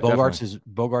 Yeah, Bogarts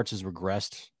has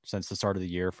regressed since the start of the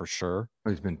year for sure.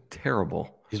 He's been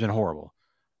terrible. He's been horrible.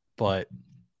 But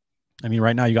I mean,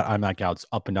 right now you got IMAC outs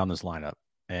up and down this lineup,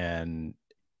 and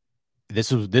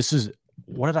this is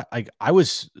what I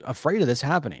was afraid of this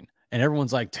happening, and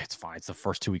everyone's like, it's fine. It's the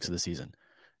first 2 weeks of the season.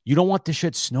 You don't want this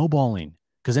shit snowballing,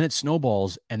 because then it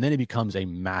snowballs, and then it becomes a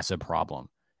massive problem.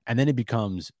 And then it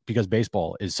becomes, because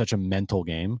baseball is such a mental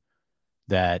game,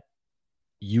 that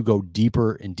you go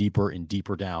deeper and deeper and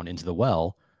deeper down into the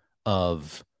well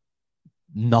of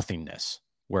nothingness,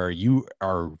 where you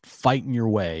are fighting your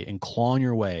way and clawing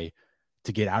your way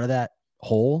to get out of that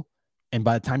hole. And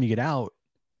by the time you get out,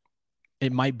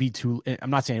 it might be I'm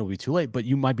not saying it will be too late, but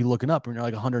you might be looking up and you're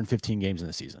like 115 games in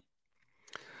the season.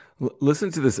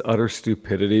 Listen to this utter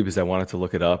stupidity, because I wanted to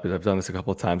look it up. I've done this a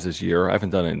couple of times this year. I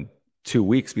haven't done it in 2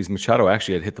 weeks because Machado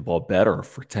actually had hit the ball better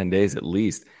for 10 days at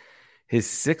least. His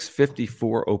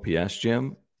 654 OPS,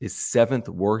 Jim, is 7th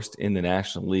worst in the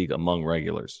National League among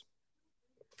regulars.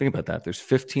 Think about that. There's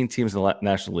 15 teams in the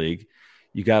National League.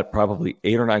 You got probably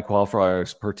 8 or 9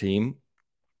 qualifiers per team.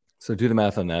 So do the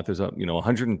math on that. There's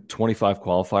 125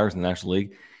 qualifiers in the National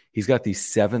League. He's got the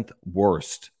 7th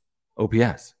worst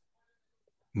OPS.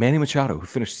 Manny Machado, who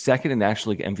finished 2nd in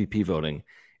National League MVP voting,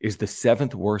 is the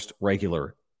 7th worst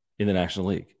regular in the National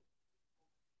League.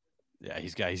 Yeah,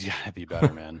 he's got to be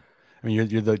better, man. I mean,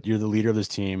 you're the leader of this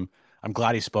team. I'm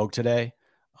glad he spoke today.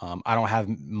 I don't have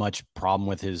much problem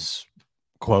with his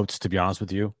quotes, to be honest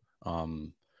with you.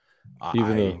 Even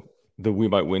though we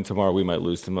might win tomorrow, we might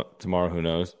lose tomorrow. Who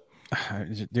knows?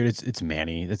 Dude, it's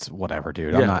Manny. It's whatever,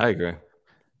 dude. Yeah, I agree.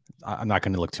 I'm not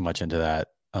going to look too much into that.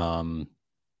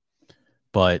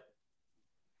 But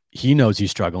he knows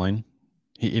he's struggling.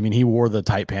 He wore the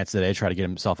tight pants today, try to get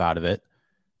himself out of it.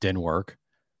 Didn't work.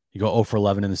 You go 0 for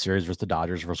 11 in the series versus the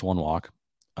Dodgers versus 1 walk.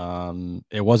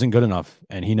 It wasn't good enough,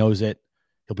 and he knows it.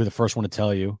 He'll be the first one to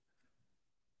tell you.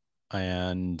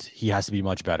 And he has to be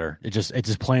much better. It's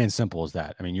just plain and simple as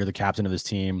that. I mean, you're the captain of this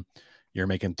team. You're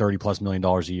making $30+ million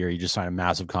a year. You just signed a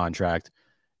massive contract,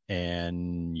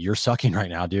 and you're sucking right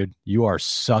now, dude. You are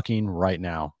sucking right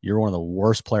now. You're one of the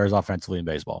worst players offensively in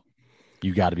baseball.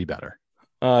 You got to be better.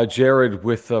 Jared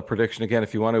with a prediction again.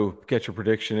 If you want to get your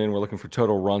prediction in, we're looking for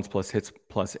total runs plus hits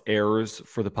plus errors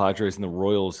for the Padres in the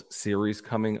Royals series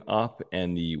coming up,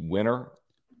 and the winner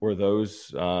or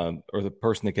the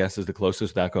person that guesses the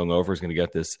closest without going over is going to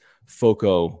get this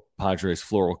Foco Padres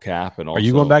floral cap. And also, are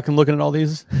you going back and looking at all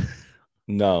these?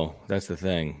 No, that's the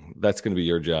thing. That's going to be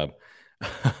your job.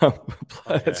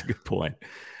 That's a good point.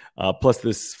 Plus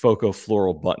this Foco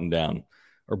floral button down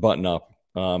or button up.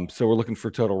 So we're looking for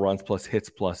total runs plus hits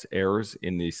plus errors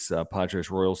in this Padres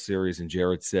Royals series. And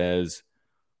Jared says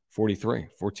 14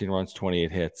 runs,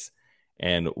 28 hits,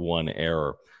 and 1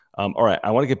 error. All right.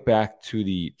 I want to get back to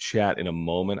the chat in a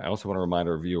moment. I also want to remind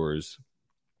our viewers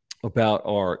about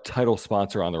our title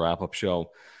sponsor on the wrap-up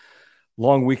show.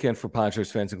 Long weekend for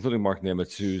Padres fans, including Mark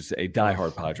Nimitz, who's a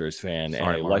diehard Padres fan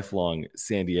and a lifelong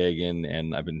San Diegan.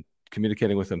 And I've been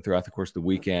communicating with him throughout the course of the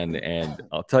weekend. And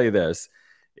I'll tell you this.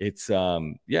 It's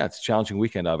a challenging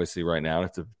weekend, obviously, right now.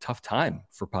 It's a tough time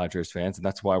for Padres fans, and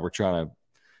that's why we're trying to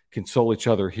console each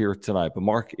other here tonight. But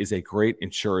Mark is a great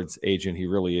insurance agent. He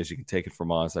really is. You can take it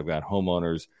from us. I've got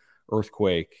homeowners,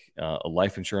 earthquake, a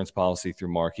life insurance policy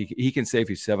through Mark. He can save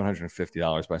you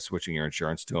 $750 by switching your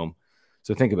insurance to him.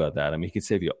 So think about that. I mean, he can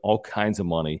save you all kinds of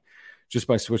money just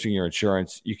by switching your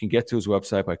insurance. You can get to his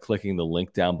website by clicking the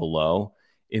link down below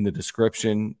in the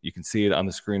description. You can see it on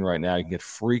the screen right now. You can get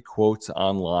free quotes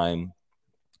online.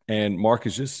 And Mark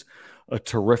is just a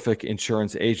terrific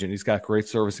insurance agent. He's got great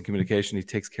service and communication. He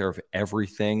takes care of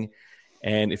everything.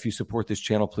 And if you support this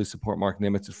channel, please support Mark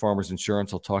Nimitz at Farmers Insurance.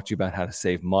 He'll talk to you about how to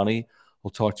save money. We'll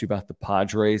talk to you about the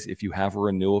Padres. If you have a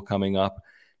renewal coming up,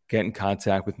 get in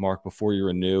contact with Mark before you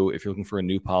renew. If you're looking for a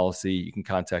new policy, you can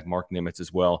contact Mark Nimitz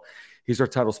as well. He's our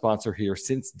title sponsor here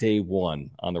since day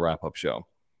one on the wrap-up show.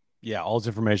 Yeah, all his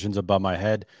information's above my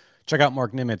head. Check out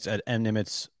Mark Nimitz at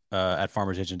mnimitz at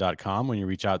farmersagent.com. When you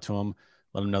reach out to him,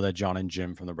 let him know that John and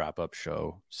Jim from the wrap-up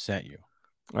show sent you.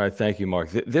 All right, thank you, Mark.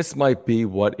 This might be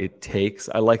what it takes.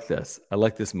 I like this. I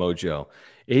like this mojo.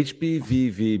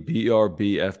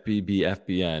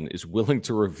 HBVVBRBFBBFBN is willing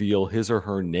to reveal his or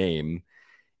her name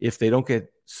if they don't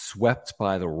get swept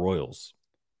by the Royals.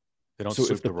 They don't so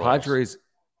sweep if the Royals. Padres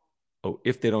Oh,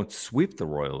 if they don't sweep the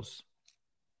Royals.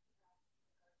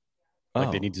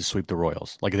 Like they need to sweep the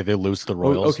Royals. Like if they lose to the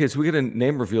Royals. Okay, so we get a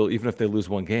name reveal even if they lose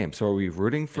one game. So are we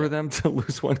rooting for them to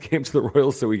lose one game to the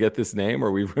Royals so we get this name, or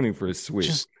are we rooting for a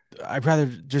sweep? I'd rather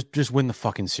just win the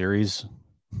fucking series.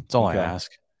 That's all I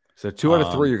ask. So 2 out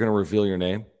of 3, you're going to reveal your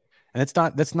name, and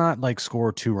that's not like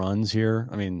score 2 runs here.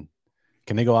 I mean,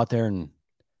 can they go out there and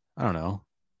I don't know,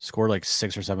 score like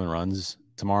 6 or 7 runs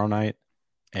tomorrow night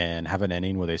and have an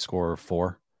inning where they score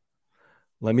 4?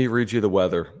 Let me read you the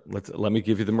weather. Let me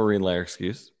give you the marine layer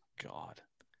excuse. God.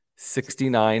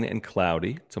 69 and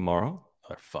cloudy tomorrow. Oh,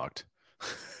 they're fucked.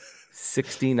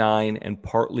 69 and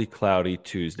partly cloudy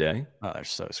Tuesday. Oh, they're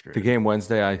so screwed. The game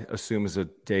Wednesday, I assume, is a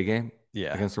day game.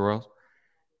 Yeah. Against the Royals.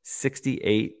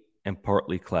 68 and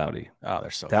partly cloudy. Oh, they're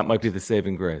so that fucked. Might be the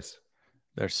saving grace.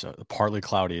 They're so partly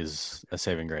cloudy is a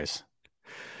saving grace.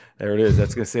 There it is.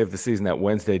 That's going to save the season. That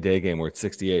Wednesday day game where it's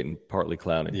 68 and partly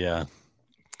cloudy. Yeah.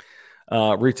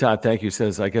 Retod, thank you.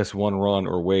 Says, I guess 1 run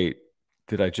or wait.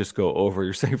 Did I just go over?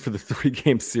 You're saying for the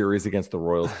 3-game series against the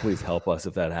Royals. Please help us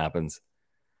if that happens.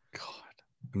 God.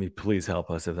 I mean, please help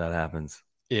us if that happens.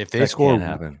 If they score, can't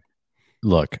happen.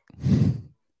 Look,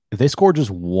 if they score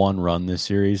just 1 run this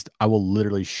series, I will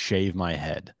literally shave my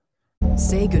head.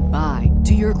 Say goodbye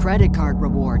to your credit card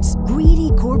rewards. Greedy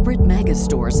corporate mega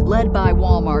stores, led by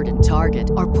Walmart and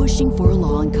Target, are pushing for a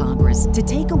law in Congress to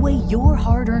take away your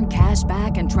hard-earned cash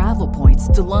back and travel points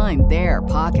to line their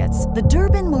pockets. The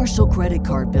Durbin-Marshall credit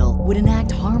card bill would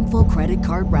enact harmful credit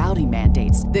card routing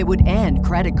mandates that would end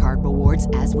credit card rewards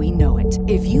as we know it.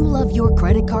 If you love your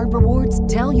credit card rewards,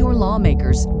 tell your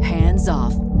lawmakers, hands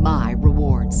off my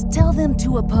rewards. Tell them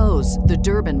to oppose the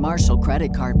Durbin-Marshall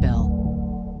credit card bill.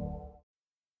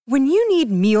 When you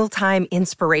need mealtime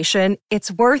inspiration,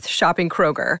 it's worth shopping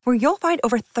Kroger, where you'll find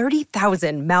over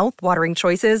 30,000 mouth-watering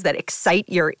choices that excite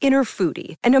your inner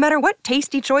foodie. And no matter what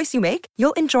tasty choice you make,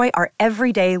 you'll enjoy our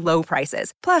everyday low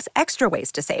prices, plus extra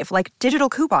ways to save, like digital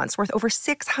coupons worth over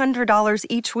 $600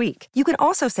 each week. You can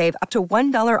also save up to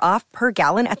 $1 off per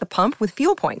gallon at the pump with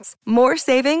fuel points. More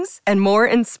savings and more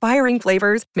inspiring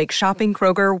flavors make shopping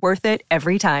Kroger worth it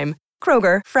every time.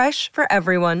 Kroger, fresh for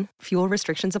everyone. Fuel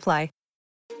restrictions apply.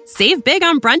 Save big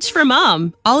on brunch for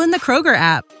mom, all in the Kroger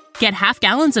app. Get half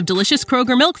gallons of delicious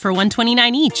Kroger milk for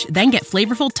 $1.29 each. Then get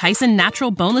flavorful Tyson natural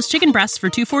boneless chicken breasts for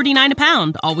 $2.49 a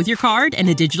pound, all with your card and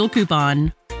a digital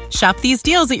coupon. Shop these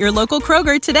deals at your local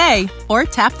Kroger today, or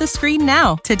tap the screen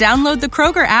now to download the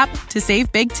Kroger app to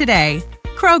save big today.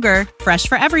 Kroger, fresh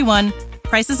for everyone.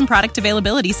 Prices and product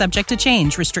availability subject to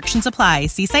change. Restrictions apply.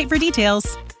 See site for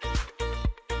details.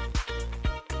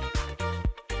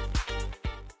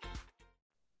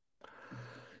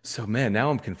 So, man, now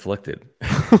I'm conflicted.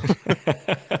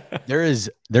 There's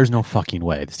no fucking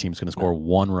way this team's going to score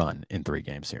 1 run in 3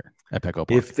 games here at Petco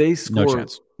Park. If they score no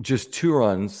just 2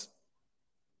 runs,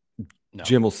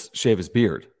 Jim will shave his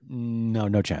beard.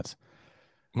 No chance.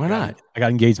 Why not? I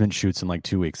got engagement shoots in like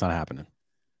 2 weeks. Not happening.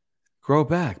 Grow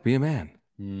back. Be a man.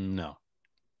 No.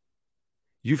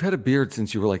 You've had a beard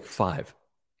since you were like 5.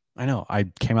 I know. I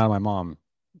came out of my mom.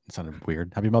 It sounded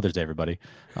weird. Happy Mother's Day, everybody.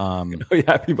 Oh, yeah,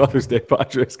 happy Mother's Day.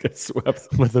 Padres get swept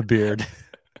with a beard.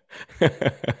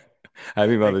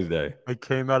 Happy Mother's Day. I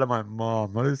came out of my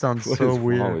mom. That sounds so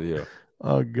weird. What's wrong with you?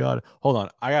 Oh, God. Hold on.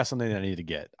 I got something that I need to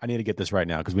get. I need to get this right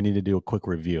now because we need to do a quick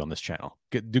review on this channel.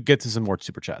 Get to some more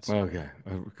super chats. Okay.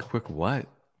 Quick what?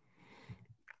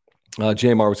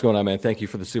 JMR, what's going on, man? Thank you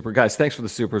for the super. Guys, thanks for the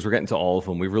supers. We're getting to all of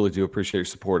them. We really do appreciate your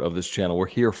support of this channel. We're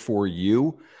here for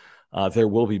you. There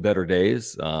will be better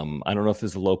days. I don't know if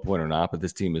this is a low point or not, but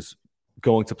this team is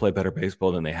going to play better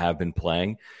baseball than they have been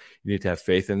playing. You need to have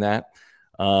faith in that.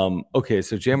 Okay,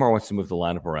 so JMR wants to move the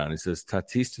lineup around. He says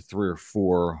Tatis to 3 or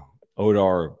 4,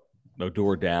 Odor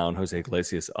down, Jose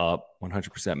Iglesias up,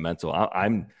 100% mental.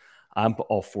 I'm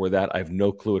all for that. I have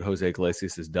no clue what Jose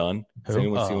Iglesias has done. Has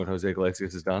anyone seen what Jose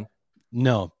Iglesias has done?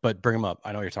 No, but bring him up.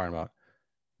 I know what you're talking about.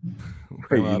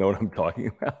 Wait, you know what I'm talking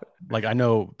about? Like, I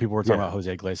know people were talking about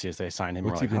Jose Iglesias. They signed him.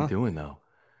 What's he been doing, though?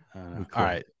 All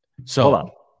right.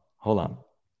 So hold on.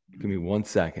 Give me 1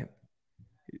 second.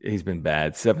 He's been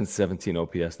bad. 717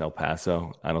 OPS in El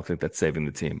Paso. I don't think that's saving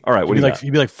the team. All right. What do you got?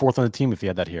 You'd be like 4th on the team if you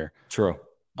had that here. True.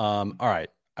 All right.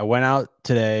 I went out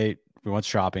today. We went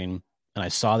shopping, and I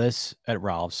saw this at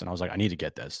Ralph's, and I was like, I need to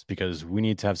get this because we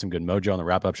need to have some good mojo on the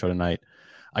wrap-up show tonight.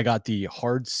 I got the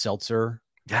hard seltzer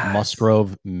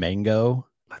Musgrove Mango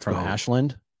from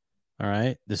Ashland. All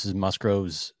right. This is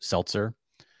Musgrove's seltzer.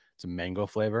 It's a mango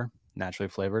flavor, naturally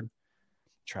flavored.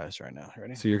 Try this right now.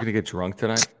 Ready? So you're going to get drunk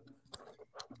tonight?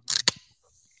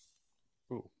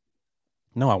 Ooh.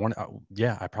 No, I want to.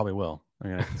 Yeah, I probably will.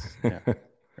 Yeah.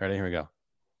 Ready? Here we go.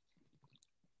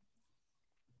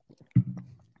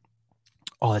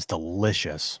 Oh, that's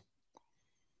delicious.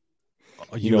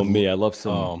 You know me, I love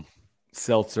some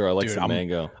seltzer. I like some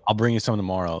mango. I'll bring you some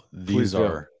tomorrow. These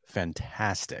are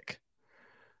fantastic.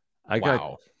 I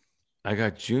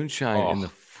got June Shine in the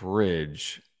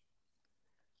fridge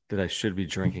that I should be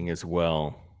drinking as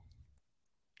well.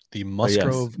 The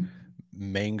Musgrove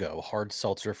Mango hard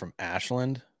seltzer from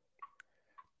Ashland.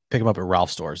 Pick them up at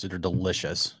Ralph's stores. They're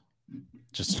delicious.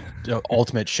 Just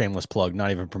ultimate shameless plug.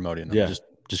 Not even promoting them. Yeah.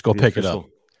 Just go pick it up.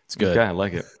 It's good. Okay, I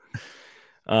like it.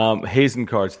 Hazen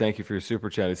Cards, thank you for your super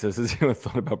chat. He says, has anyone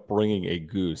thought about bringing a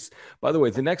goose? By the way,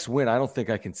 the next win, I don't think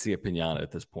I can see a pinata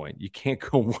at this point. You can't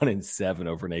go 1-7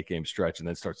 over an 8-game stretch and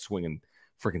then start swinging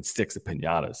freaking sticks at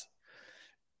pinatas.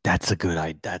 That's a good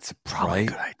idea. That's probably a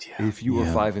good idea. If you were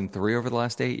 5-3 over the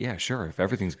last 8, yeah, sure. If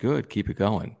everything's good, keep it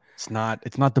going. It's not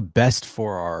the best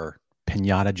for our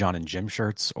pinata John and Jim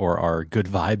shirts or our good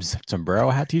vibes sombrero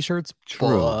hat t-shirts.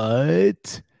 True.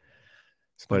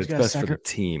 But it's best for the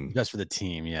team. Best for the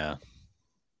team, yeah.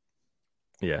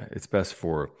 Yeah, it's best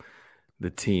for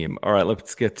the team. All right,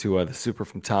 let's get to the super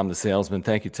from Tom the salesman.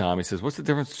 Thank you, Tom. He says, what's the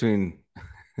difference between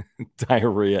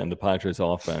diarrhea and the Padres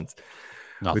offense?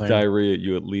 Nothing. With diarrhea,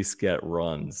 you at least get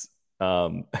runs.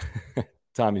 Tom,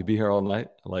 you be here all night?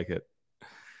 I like it.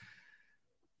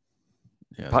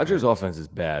 Yeah, Padres offense is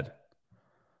bad.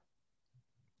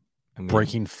 I mean,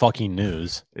 breaking fucking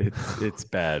news. It's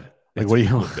bad. Like, what are you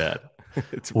really bad?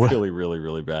 It's really, really,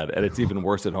 really bad. And it's even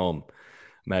worse at home.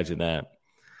 Imagine that.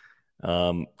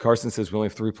 Carson says we only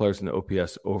have 3 players in the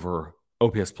OPS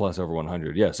plus over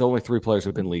 100. Yeah, so only 3 players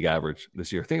have been league average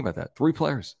this year. Think about that. 3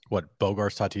 players. What,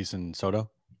 Bogarts, Tatis, and Soto?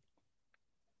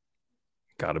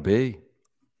 Gotta be.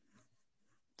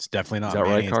 It's definitely not. Is that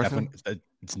right, Carson?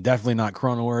 It's definitely not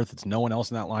Cronenworth. It's no one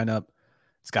else in that lineup.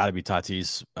 It's got to be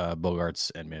Tatis,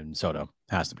 Bogarts, and Soto.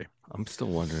 Has to be. I'm still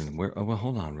wondering where. Oh, well,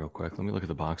 hold on real quick. Let me look at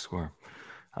the box score.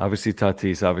 Obviously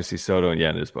Tatis, obviously Soto, and yeah,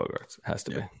 it is Bogarts. It has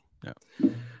to be.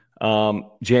 Yeah.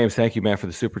 James, thank you, man, for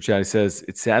the super chat. He says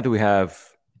it's sad that we have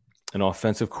an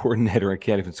offensive coordinator and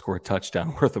can't even score a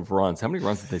touchdown worth of runs. How many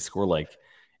runs did they score like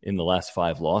in the last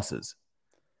 5 losses?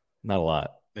 Not a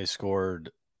lot. They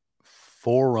scored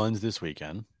 4 runs this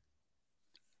weekend.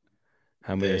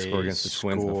 How many they scored against the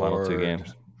Twins in the final 2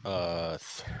 games?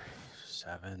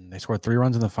 7. They scored 3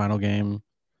 runs in the final game.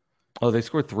 Oh, they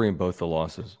scored 3 in both the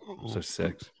losses, so 6.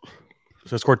 So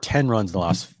they scored 10 runs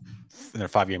in their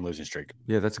 5-game losing streak.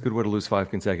 Yeah, that's a good way to lose 5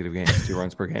 consecutive games. 2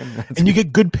 runs per game, and you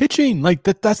get good pitching. Like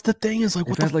that's the thing. Is like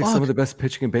what the fuck? Like some of the best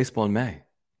pitching in baseball in May,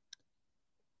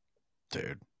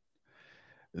 dude.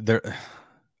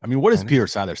 I mean, what is Peter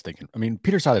Siler's thinking? I mean,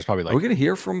 Peter Siler's probably like, are we going to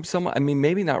hear from someone? I mean,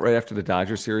 maybe not right after the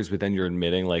Dodgers series, but then you're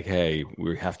admitting like, hey,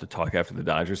 we have to talk after the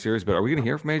Dodgers series. But are we going to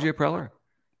hear from AJ Preller?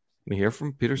 We hear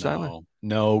from Peter Siler?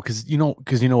 No, because you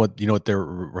know what their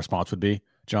response would be,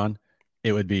 John.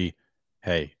 It would be,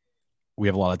 hey, we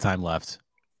have a lot of time left.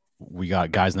 We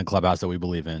got guys in the clubhouse that we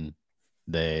believe in.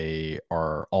 They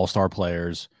are all-star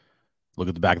players. Look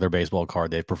at the back of their baseball card.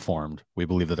 They've performed. We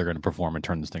believe that they're going to perform and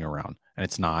turn this thing around. And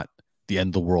it's not the end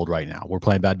of the world right now. We're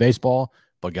playing bad baseball,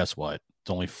 but guess what? It's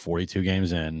only 42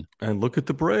 games in. And look at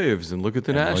the Braves and look at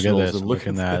the Nationals and look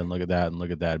at that and look at that and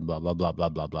look at that and blah, blah, blah, blah,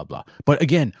 blah, blah, blah. But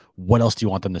again, what else do you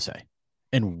want them to say?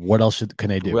 And what else can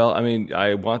they do? Well, I mean,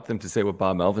 I want them to say what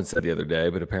Bob Melvin said the other day,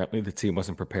 but apparently the team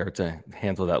wasn't prepared to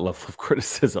handle that level of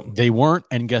criticism. They weren't,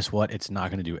 and guess what? It's not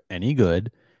going to do any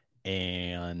good.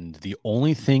 And the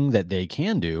only thing that they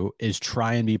can do is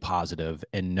try and be positive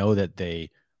and know that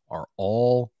they are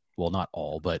all, well, not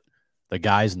all, but the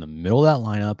guys in the middle of that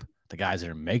lineup, the guys that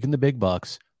are making the big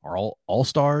bucks are all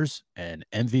stars and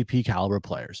MVP caliber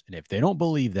players. And if they don't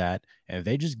believe that, and if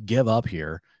they just give up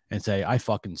here and say, I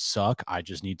fucking suck, I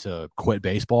just need to quit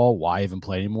baseball, why even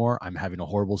play anymore? I'm having a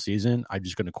horrible season. I'm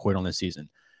just going to quit on this season.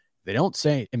 They don't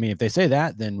say, I mean, if they say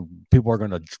that, then people are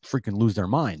going to freaking lose their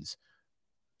minds.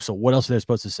 So what else are they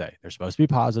supposed to say? They're supposed to be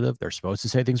positive. They're supposed to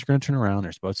say things are going to turn around.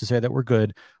 They're supposed to say that we're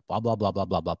good, blah, blah, blah, blah,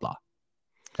 blah, blah, blah.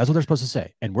 That's what they're supposed to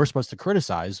say. And we're supposed to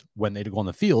criticize when they go on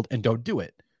the field and don't do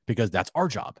it, because that's our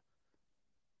job.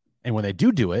 And when they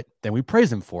do it, then we praise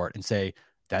them for it and say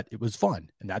that it was fun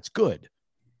and that's good.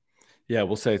 Yeah,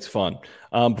 we'll say it's fun.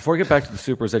 Before I get back to the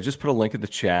Supers, I just put a link in the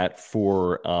chat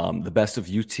for the Best of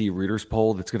UT Readers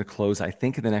poll that's going to close, I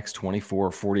think, in the next 24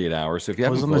 or 48 hours. So if you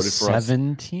haven't voted for us...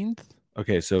 17th?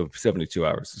 Okay, so 72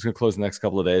 hours. It's going to close in the next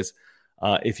couple of days.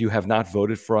 If you have not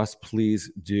voted for us, please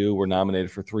do. We're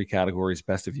nominated for 3 categories: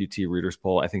 Best of UT Readers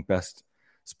poll, I think Best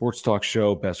Sports Talk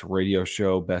Show, Best Radio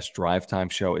Show, Best Drive Time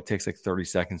Show. It takes like 30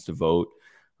 seconds to vote.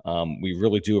 We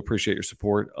really do appreciate your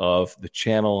support of the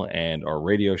channel and our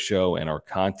radio show and our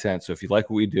content. So if you like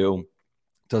what we do,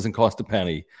 it doesn't cost a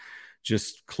penny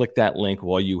just click that link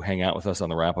while you hang out with us on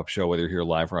the wrap-up show, whether you're here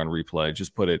live or on replay.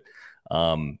 Just put it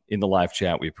in the live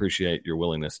chat. We appreciate your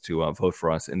willingness to vote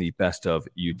for us in the Best of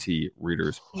UT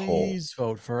Readers poll. Please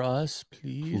vote for us,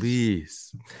 please.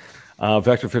 Please.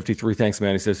 Vector 53, thanks,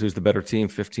 man. He says, who's the better team,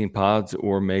 15 pods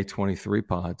or May 23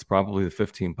 pods? Probably the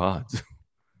 15 pods.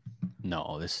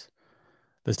 No, this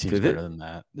team's better than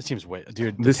that. This team's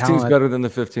dude. This team's better than the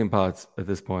 15 pods at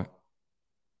this point.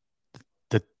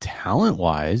 The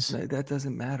talent-wise, that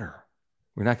doesn't matter.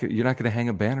 You're not going to hang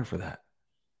a banner for that.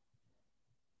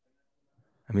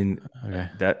 I mean,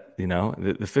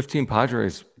 the 15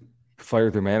 Padres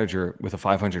fired their manager with a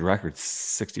 500 record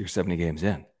 60 or 70 games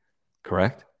in,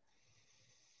 correct?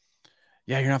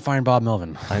 Yeah, you're not firing Bob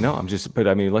Melvin. I know.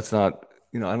 Let's not,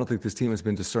 I don't think this team has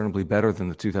been discernibly better than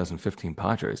the 2015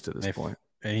 Padres to this point.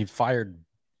 And he fired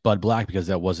Bud Black because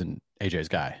that wasn't AJ's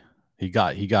guy. He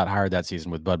got hired that season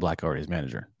with Bud Black already as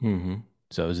manager. Mm-hmm.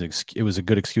 So it was a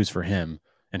good excuse for him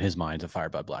in his mind to fire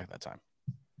Bud Black that time.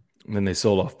 And then they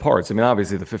sold off parts. I mean,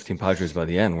 obviously the 15 Padres by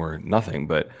the end were nothing,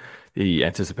 but the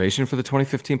anticipation for the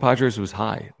 2015 Padres was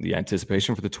high. The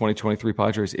anticipation for the 2023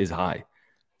 Padres is high.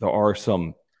 There are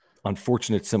some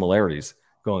unfortunate similarities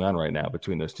going on right now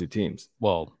between those two teams.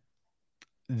 Well,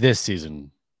 this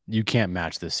season, you can't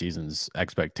match this season's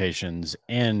expectations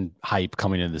and hype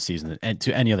coming into the season and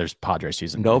to any other Padres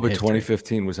season. No, but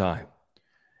 2015 was high.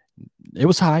 It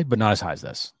was high, but not as high as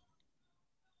this.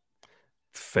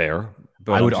 Fair.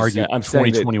 But I would argue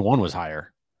 2021 was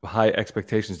higher. High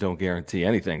expectations don't guarantee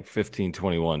anything. 15,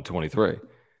 21, 23.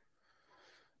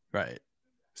 Right.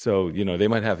 So, they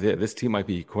might have this team might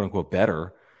be quote unquote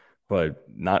better, but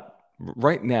not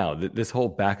right now. This whole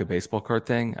back of baseball card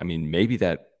thing, I mean, maybe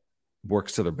that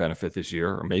works to their benefit this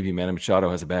year, or maybe Manny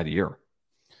Machado has a bad year.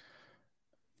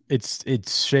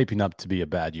 It's shaping up to be a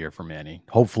bad year for Manny.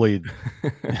 Hopefully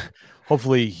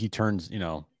he turns,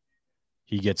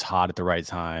 he gets hot at the right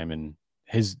time, and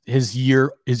his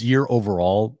year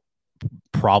overall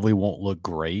probably won't look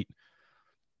great.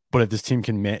 But if this team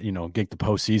can, get the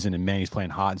postseason and Manny's playing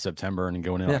hot in September and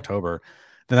going in October,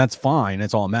 then that's fine.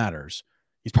 That's all that matters.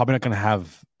 He's probably not going to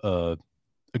have a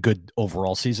good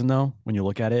overall season though. When you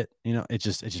look at it, it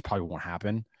just probably won't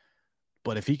happen.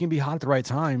 But if he can be hot at the right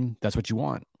time, that's what you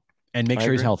want, and make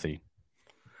sure he's healthy.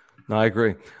 No, I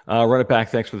agree. Run it back.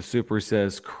 Thanks for the super. He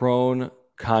says Crone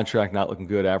contract not looking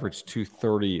good. Averaged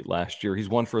 230 last year. He's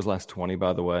won for his last 20,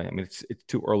 by the way. I mean, it's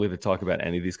too early to talk about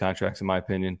any of these contracts, in my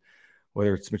opinion.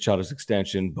 Whether it's Machado's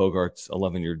extension, Bogart's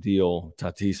 11-year deal,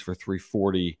 Tatis for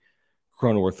 340,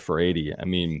 Cronenworth for 80. I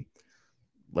mean,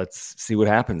 let's see what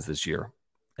happens this year,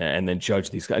 and then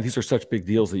judge these guys. These are such big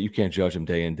deals that you can't judge them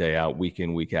day in, day out, week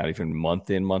in, week out, even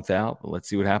month in, month out. But let's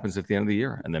see what happens at the end of the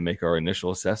year, and then make our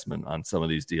initial assessment on some of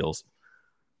these deals.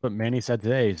 But Manny said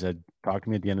today, he said, talk to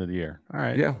me at the end of the year. All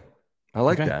right. Yeah. I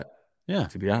like that. Yeah.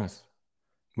 To be honest.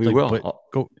 We will.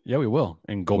 We will.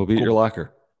 And we'll be at your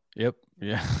locker. Yep.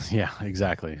 Yeah. Yeah,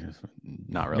 exactly.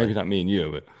 Not really. Maybe not me and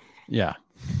you, but. Yeah.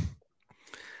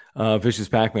 Vicious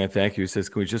Pac-Man, thank you. He says,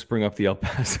 can we just bring up the El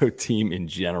Paso team in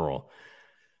general?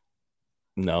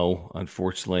 No,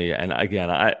 unfortunately. And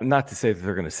again, not to say that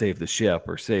they're going to save the ship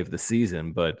or save the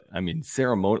season, but I mean,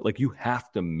 ceremony, you have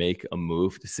to make a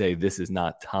move to say this is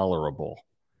not tolerable.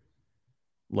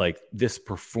 This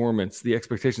performance, the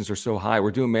expectations are so high.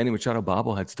 We're doing Manny Machado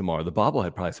bobbleheads tomorrow. The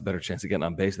bobblehead probably has a better chance of getting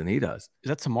on base than he does. Is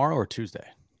that tomorrow or Tuesday?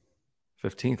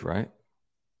 15th, right?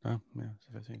 Oh, yeah,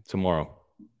 it's 15th. Tomorrow.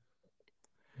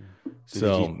 Yeah.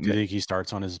 Do you think he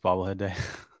starts on his bobblehead day?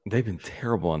 They've been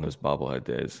terrible on those bobblehead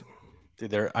days.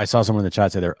 Dude, I saw someone in the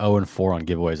chat say they're 0-4 on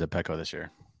giveaways at Petco this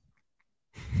year.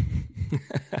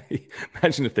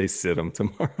 Imagine if they sit him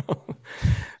tomorrow.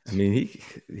 I mean,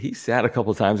 he sat a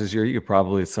couple of times this year. You could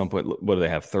probably at some point, what do they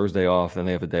have? Thursday off, then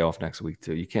they have a day off next week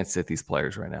too. You can't sit these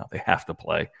players right now. They have to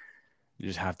play. You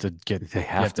just have to They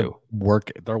have to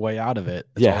work their way out of it.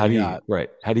 That's how do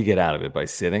you get out of it? By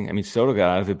sitting? I mean, Soto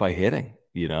got out of it by hitting.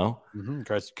 Mm-hmm.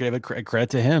 Give credit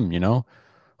to him.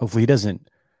 Hopefully he doesn't.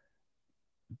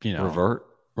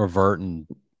 Revert and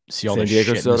see all the shit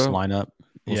in this lineup.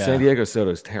 Well, San Diego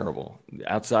Soto is terrible.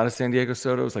 Outside of San Diego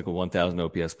Soto is like a 1,000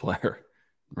 OPS player.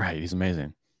 Right, he's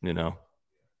amazing.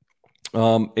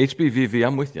 HBVV,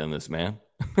 I'm with you on this, man.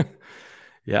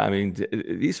 Yeah, I mean,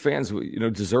 these fans,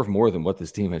 deserve more than what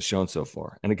this team has shown so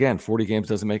far. And again, 40 games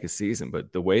doesn't make a season,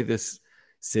 but the way this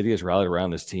city has rallied around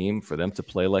this team, for them to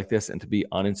play like this and to be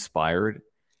uninspired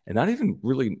and not even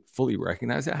really fully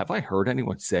recognize it. Have I heard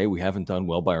anyone say we haven't done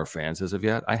well by our fans as of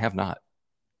yet? I have not.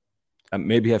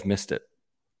 Maybe I've missed it.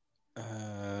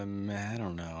 I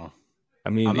don't know. I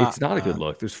mean, it's not a good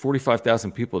look. There's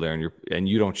 45,000 people there, and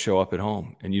you don't show up at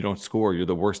home, and you don't score. You're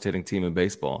the worst hitting team in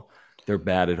baseball. They're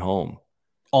bad at home.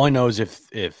 All I know is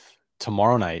if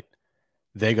tomorrow night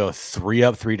they go 3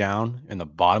 up, 3 down in the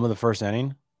bottom of the first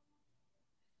inning,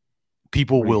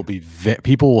 people will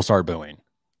start booing.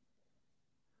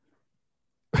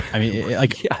 I mean, yeah,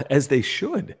 as they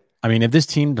should. I mean, if this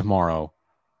team tomorrow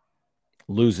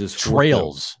loses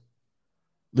 4-2.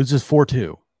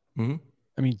 4-2.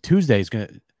 I mean, Tuesday is gonna,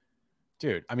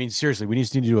 dude. I mean, seriously, we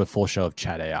just need to do a full show of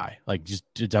Chat AI. Like, just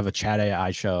to have a Chat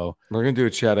AI show. We're gonna do a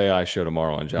Chat AI show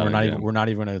tomorrow on John. We're not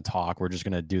even gonna talk. We're just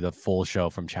gonna do the full show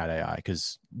from Chat AI.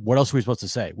 Because what else are we supposed to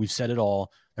say? We've said it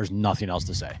all. There's nothing else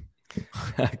to say.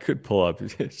 I could pull up.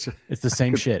 It's the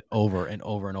same shit over and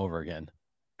over and over again.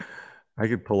 I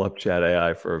could pull up Chat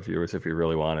AI for our viewers if you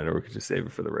really wanted, or we could just save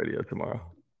it for the radio tomorrow.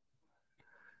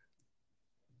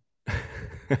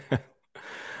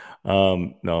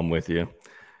 No, I'm with you.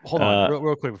 Hold on,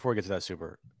 real quick before we get to that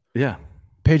super. Yeah,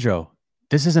 Pedro,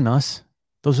 this isn't us.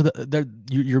 Those are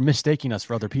you're mistaking us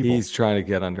for other people. He's trying to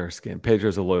get under our skin.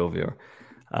 Pedro's a loyal viewer.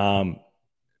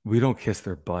 We don't kiss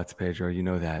their butts, Pedro. You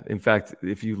know that. In fact,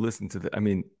 if you listen to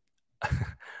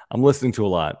I'm listening to a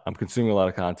lot. I'm consuming a lot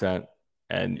of content,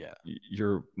 and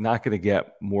you're not going to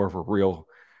get more of a real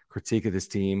critique of this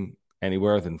team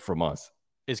anywhere than from us.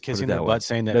 Is kissing their butt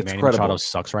saying that Manny Machado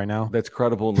sucks right now? That's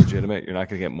credible and legitimate. You're not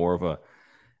going to get more of a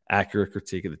accurate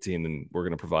critique of the team than we're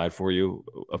going to provide for you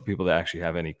of people that actually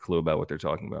have any clue about what they're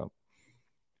talking about.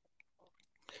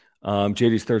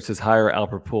 JD's third says, hire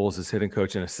Albert Pujols as hitting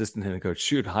coach and assistant hitting coach.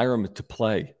 Shoot, hire him to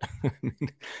play.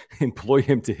 Employ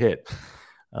him to hit.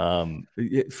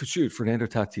 Shoot, Fernando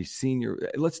Tatis Sr.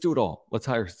 Let's do it all. Let's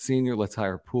hire Senior. Let's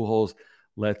hire Pujols.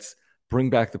 Let's bring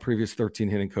back the previous 13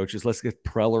 hitting coaches. Let's get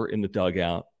Preller in the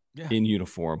dugout in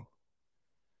uniform.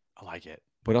 I like it.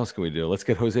 What else can we do? Let's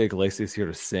get Jose Iglesias here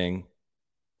to sing.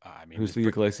 Who's the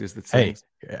Iglesias that sings?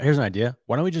 Hey, here's an idea.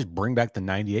 Why don't we just bring back the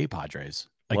 98 Padres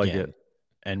again? Like it.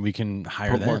 And we can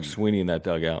hire them. Mark Sweeney in that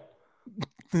dugout.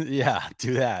 Yeah,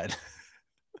 do that.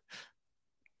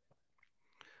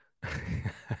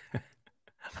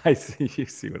 I see. You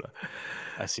see what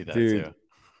I see that too.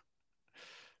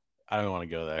 I don't want to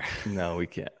go there. No, we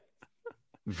can't.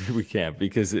 We can't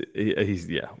because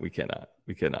we cannot.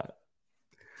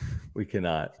 We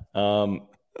cannot.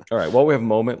 All right. While we have a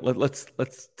moment, let's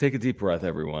take a deep breath,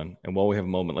 everyone. And while we have a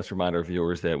moment, let's remind our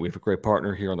viewers that we have a great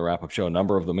partner here on the Wrap Up Show. A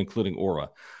number of them, including Aura,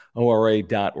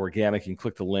 ora.organic. You can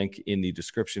click the link in the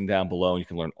description down below, and you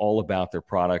can learn all about their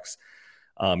products.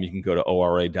 You can go to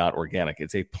ora.organic.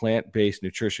 It's a plant-based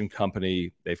nutrition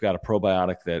company. They've got a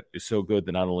probiotic that is so good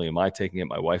that not only am I taking it,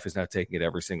 my wife is now taking it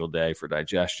every single day for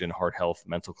digestion, heart health,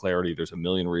 mental clarity. There's a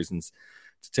million reasons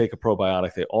to take a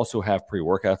probiotic. They also have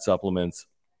pre-workout supplements.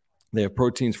 They have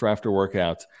proteins for after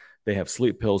workouts. They have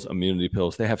sleep pills, immunity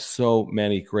pills. They have so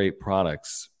many great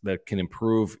products that can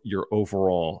improve your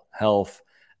overall health,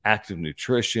 active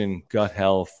nutrition, gut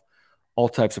health, all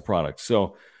types of products.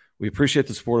 So we appreciate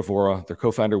the support of Aura. Their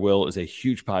co-founder, Will, is a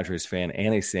huge Padres fan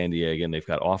and a San Diegan. They've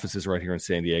got offices right here in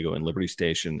San Diego and Liberty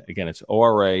Station. Again, it's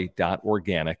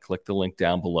ora.organic. Click the link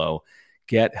down below.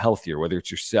 Get healthier, whether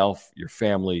it's yourself, your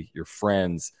family, your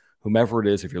friends, whomever it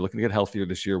is. If you're looking to get healthier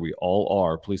this year, we all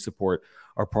are. Please support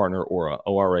our partner, Aura,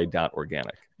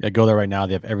 ora.organic. Yeah, go there right now.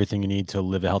 They have everything you need to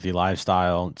live a healthy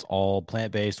lifestyle. It's all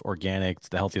plant-based, organic. It's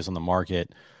the healthiest on the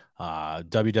market.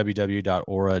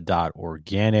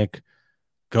 www.aura.organic.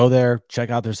 Go there, check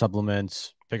out their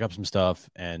supplements, pick up some stuff,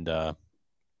 and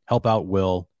help out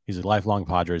Will. He's a lifelong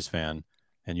Padres fan,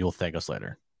 and you'll thank us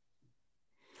later.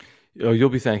 Oh, you'll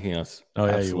be thanking us. Oh,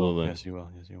 yeah, absolutely. You will. Yes, you will.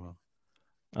 Yes, you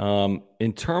will.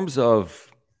 In terms of,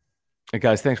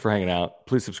 guys, thanks for hanging out.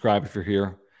 Please subscribe if you're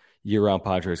here. Year-round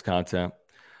Padres content.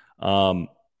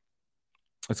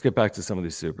 Let's get back to some of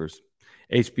these supers.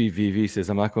 HBVV says,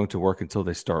 I'm not going to work until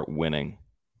they start winning.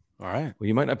 All right. Well,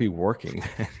 you might not be working.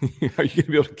 Are you going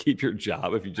to be able to keep your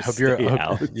job if you just stay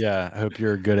out? Yeah, I hope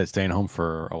you're good at staying home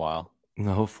for a while.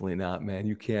 No, hopefully not, man.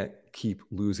 You can't keep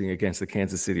losing against the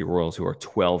Kansas City Royals, who are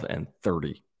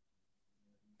 12-30.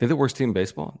 They're the worst team in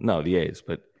baseball? No, the A's.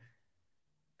 But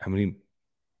how many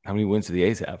wins do the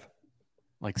A's have?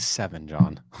 Like 7,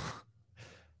 John.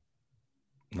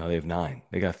 No, they have 9.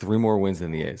 They got 3 more wins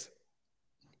than the A's.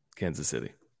 Kansas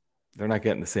City. They're not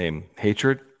getting the same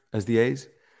hatred as the A's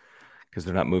because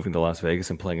they're not moving to Las Vegas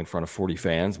and playing in front of 40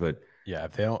 fans. But yeah,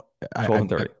 if they don't,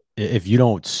 12-30. If you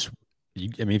don't,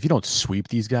 if you don't sweep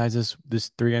these guys this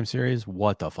 3-game series,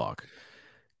 what the fuck?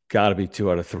 Got to be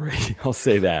 2 out of 3. I'll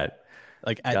say that.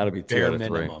 Like at bare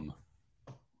minimum.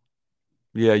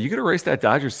 Yeah, you could erase that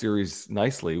Dodgers series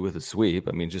nicely with a sweep.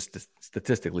 I mean, just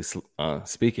statistically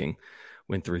speaking,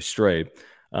 win 3 straight.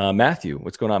 Matthew,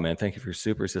 what's going on, man? Thank you for your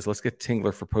super. He says, let's get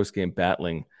Tingler for post-game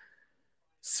battling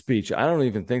speech. I don't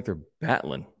even think they're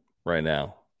battling right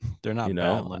now. They're not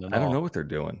battling at all. I don't know what they're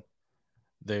doing.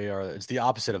 They are. It's the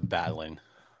opposite of battling.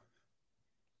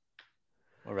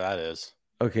 Whatever that is.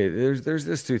 Okay, there's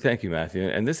this too. Thank you, Matthew.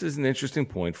 And this is an interesting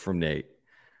point from Nate.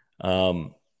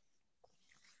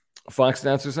 Fox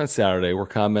announcers on Saturday were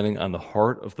commenting on the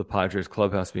heart of the Padres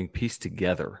clubhouse being pieced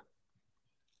together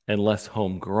and less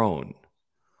homegrown.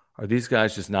 Are these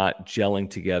guys just not gelling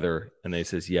together? And they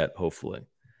says, yet, hopefully.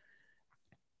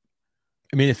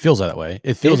 I mean, it feels that way.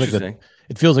 It feels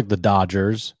like the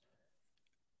Dodgers.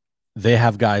 They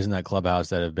have guys in that clubhouse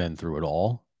that have been through it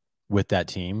all with that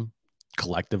team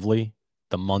collectively.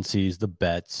 The Muncies, the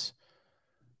Betts.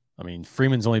 I mean,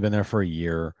 Freeman's only been there for a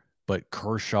year, but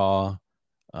Kershaw,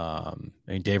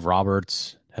 Dave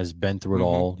Roberts has been through it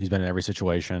all. He's been in every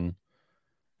situation.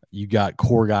 You got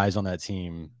core guys on that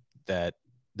team that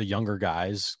the younger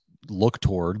guys look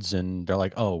towards, and they're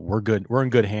like, oh, we're good. We're in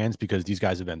good hands because these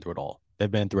guys have been through it all.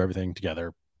 They've been through everything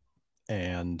together.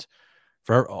 And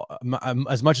for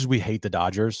as much as we hate the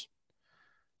Dodgers,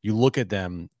 you look at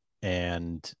them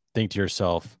and think to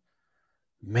yourself,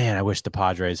 man, I wish the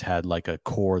Padres had like a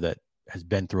core that has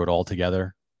been through it all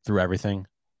together, through everything,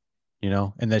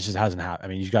 and that just hasn't happened. I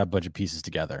mean, you've got a bunch of pieces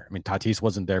together. I mean, Tatis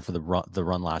wasn't there for the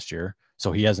run last year,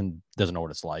 so he doesn't know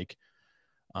what it's like.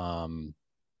 Bogarts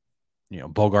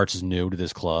is new to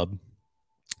this club.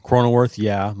 Cronenworth,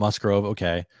 yeah. Musgrove,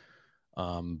 okay.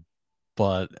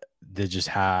 But they just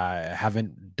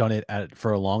haven't done it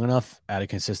for long enough at a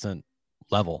consistent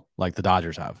level like the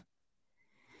Dodgers have.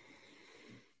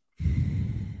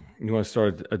 You want to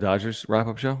start a Dodgers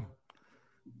wrap-up show?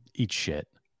 Eat shit.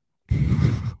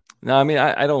 No, I mean,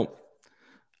 I don't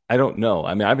know.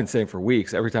 I mean, I've been saying for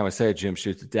weeks, every time I say it, Jim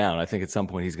shoots it down. I think at some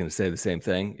point he's going to say the same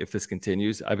thing. If this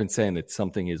continues, I've been saying that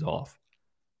something is off.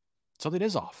 Something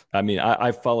is off. I mean,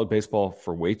 I've followed baseball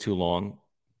for way too long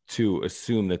to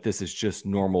assume that this is just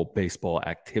normal baseball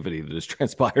activity that has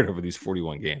transpired over these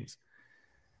 41 games.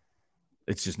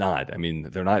 It's just not. I mean,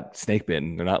 they're not snake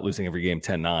bitten. They're not losing every game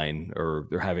 10-9, or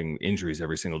they're having injuries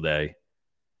every single day.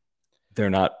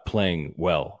 They're not playing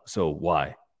well. So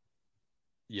why?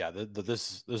 Yeah,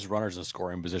 this runners in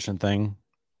scoring position thing,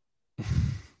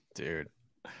 dude,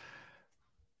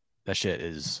 that shit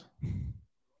is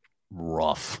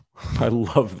rough. I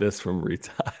love this from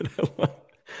Retod.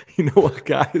 You know what,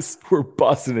 guys? We're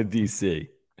busting a DC.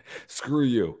 Screw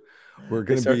you. We're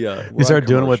going to be they start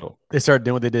doing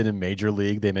what they did in Major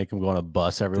League. They make them go on a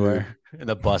bus everywhere, and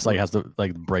the bus has to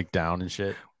break down and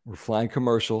shit. We're flying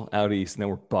commercial out east, and then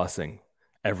we're busing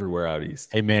everywhere out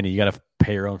east. Hey, Manny, you got to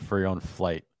pay your own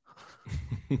flight.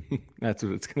 That's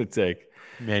what it's going to take.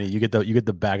 Manny, you get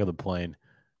the back of the plane.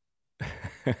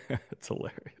 It's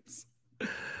hilarious.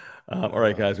 All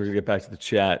right, guys, we're going to get back to the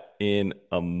chat in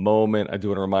a moment. I do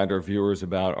want to remind our viewers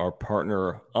about our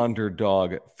partner,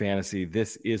 Underdog Fantasy.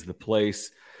 This is the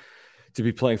place to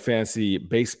be playing fantasy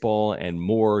baseball and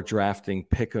more, drafting,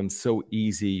 pick 'em, so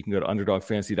easy. You can go to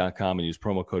underdogfantasy.com and use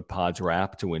promo code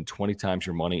PODSWRAP to win 20 times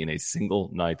your money in a single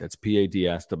night. That's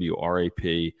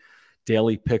PADSWRAP.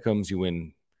 Daily pick'ems, you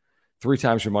win 3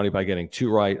 times your money by getting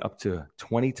 2 right, up to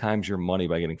 20 times your money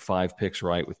by getting 5 picks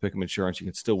right. With Pick'em Insurance, you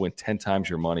can still win 10 times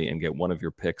your money and get one of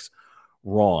your picks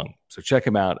wrong. So check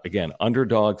them out. Again,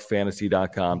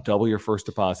 underdogfantasy.com. Double your first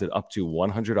deposit up to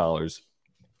 $100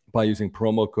 by using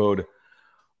promo code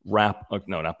WRAP.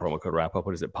 No, not promo code WRAP.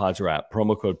 What is it? PODSWRAP.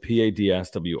 Promo code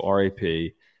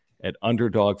PADSWRAP at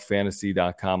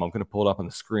underdogfantasy.com. I'm going to pull it up on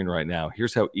the screen right now.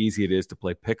 Here's how easy it is to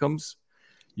play Pick'ems.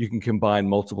 You can combine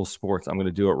multiple sports. I'm going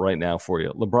to do it right now for you.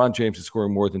 LeBron James is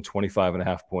scoring more than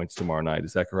 25.5 points tomorrow night.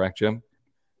 Is that correct, Jim?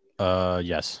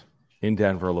 Yes. In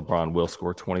Denver, LeBron will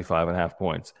score 25.5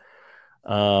 points.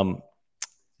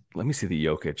 Let me see the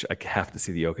Jokic. I have to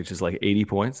see the Jokic. It's like 80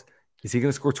 points. Is he going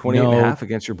to score 28.5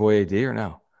 against your boy AD or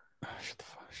no?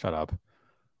 Shut up.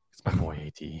 It's my boy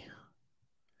AD.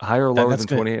 Higher or lower than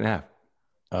 28.5?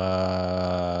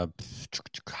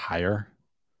 Higher.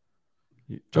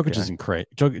 Jokic isn't great.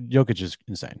 Jokic is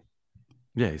insane.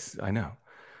 Yes, I know.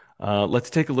 Let's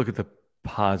take a look at the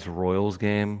Pods Royals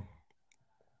game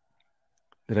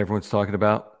that everyone's talking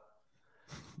about.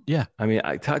 Yeah. I mean,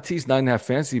 Tatis 9.5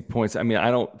 fantasy points. I mean,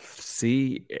 I don't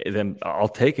see them. I'll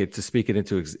take it to speak it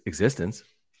into existence.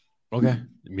 Okay.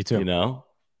 Me too. And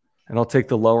I'll take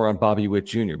the lower on Bobby Witt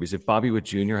Jr. because if Bobby Witt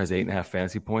Jr. has 8.5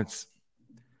 fantasy points,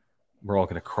 we're all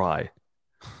going to cry.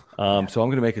 So I'm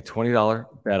going to make a $20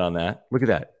 bet on that. Look at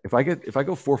that. If I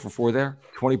go 4 for 4 there,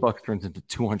 $20 turns into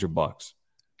 $200.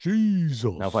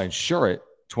 Jesus. Now if I insure it,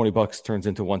 $20 turns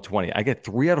into $120. I get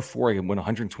 3 out of 4. I can win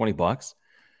 $120.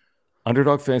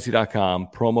 UnderdogFantasy.com,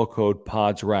 promo code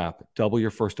PODSWRAP. Double your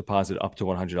first deposit up to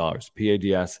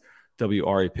 $100.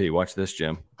 PADSWRAP. Watch this,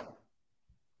 Jim.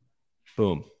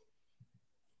 Boom.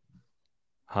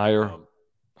 Higher,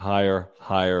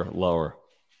 lower.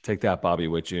 Take that, Bobby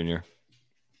Witt Jr.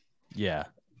 Yeah.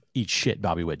 Eat shit,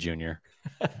 Bobby Witt Jr.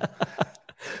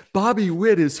 Bobby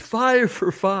Witt is 5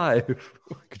 for 5.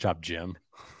 Good job, Jim.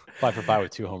 5 for 5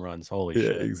 with 2 home runs. Holy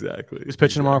shit. Yeah, exactly. Who's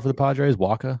pitching tomorrow for the Padres?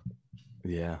 Waka?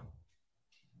 Yeah.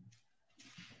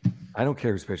 I don't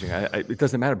care who's pitching. It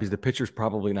doesn't matter because the pitcher's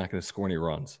probably not going to score any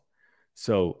runs.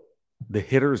 So the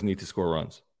hitters need to score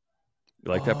runs.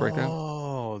 You like that breakdown?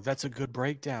 Oh, that's a good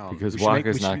breakdown. Because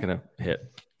Waka's not going to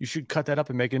hit. You should cut that up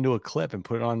and make it into a clip and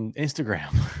put it on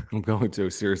Instagram. I'm going to,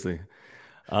 seriously.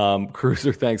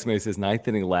 Cruiser, thanks, man. He says, 9th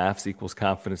inning laughs equals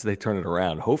confidence. They turn it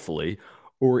around, hopefully,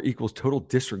 or equals total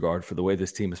disregard for the way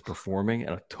this team is performing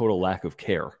and a total lack of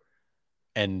care.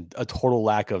 And a total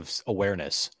lack of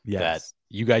awareness that Yes.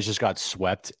 you guys just got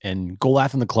swept, and go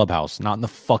laugh in the clubhouse, not in the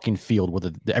fucking field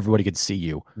where everybody could see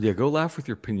you. Yeah, go laugh with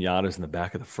your pinatas in the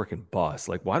back of the freaking bus.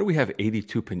 Like, why do we have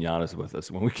 82 pinatas with us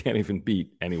when we can't even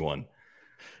beat anyone?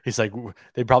 He's like,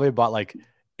 they probably bought like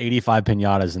 85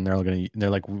 pinatas, and they're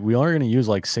like, we are gonna use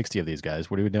like 60 of these guys.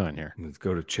 What are we doing here? Let's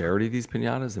go to charity, these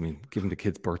pinatas. I mean, give them to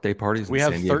kids' birthday parties. We in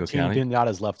have San Diego 13 County.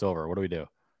 pinatas left over. What do we do?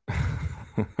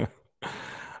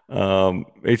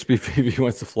 HBPV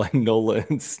wants to fly Nola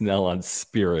and Snell on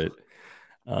Spirit.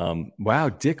 Wow,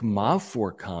 Dick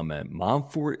Montfort comment.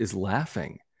 Montfort is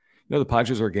laughing. You know the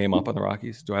Padres are a game up on the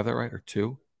Rockies. Do I have that right? Or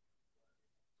 2?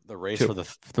 The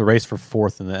race for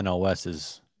fourth in the NL West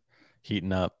is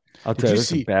heating up. I'll tell you, there's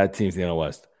some bad teams in the NL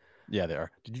West. Yeah, they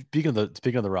are. Speaking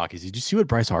of the Rockies, did you see what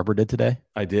Bryce Harper did today?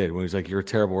 I did. When he was like, "You're a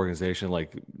terrible organization.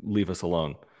 Like, leave us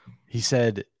alone." He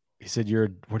said, "You're."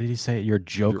 What did he say? You're a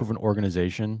joke of an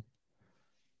organization.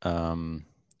 Hold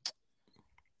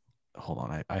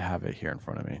on, I have it here in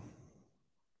front of me.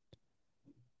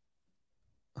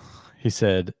 He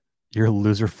said, "You're a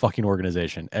loser fucking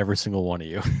organization, every single one of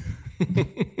you."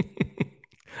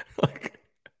 Like,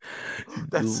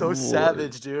 that's so Lord.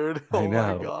 savage, dude. I Oh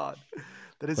know. my god,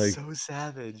 that is Like- so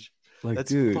savage. like,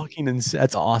 That's dude, fucking insane.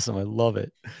 That's awesome. I love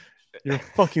it. You're a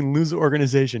fucking loser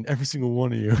organization, every single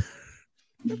one of you.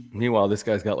 Meanwhile, this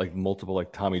guy's got like multiple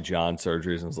like Tommy John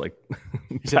surgeries and was like,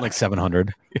 He's at like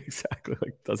 700. exactly.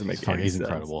 Like, doesn't make any He's sense.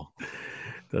 incredible.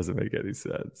 Doesn't make any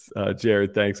sense.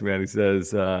 Jared, thanks, man. He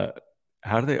says,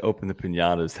 how do they open the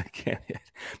pinatas? They can't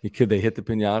hit. Could they hit the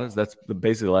pinatas? That's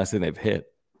basically the last thing they've hit.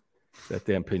 That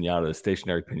damn pinata, the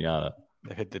stationary pinata.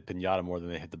 They hit the pinata more than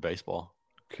they hit the baseball.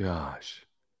 Gosh.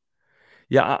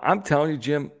 Yeah, I'm telling you,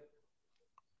 Jim,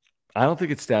 I don't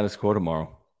think it's status quo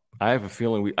tomorrow. I have a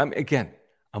feeling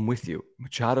I'm with you.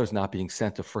 Machado's not being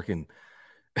sent to freaking,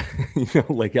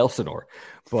 Lake Elsinore.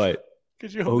 But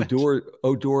Could you imagine?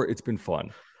 Odor, it's been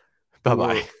fun.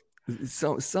 Bye-bye.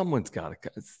 So someone's got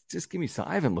to just give me some.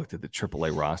 I haven't looked at the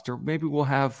AAA roster. Maybe we'll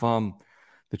have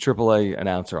the AAA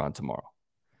announcer on tomorrow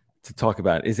to talk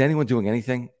about it. Is anyone doing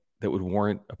anything that would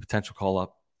warrant a potential call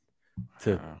up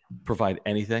to provide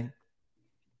anything?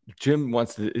 Jim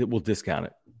will discount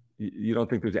it. You don't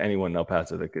think there's anyone in El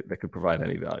Paso that could provide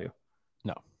any value?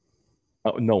 No.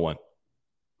 Oh, no one.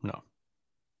 No.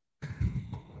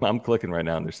 I'm clicking right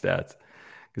now on their stats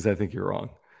because I think you're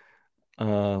wrong.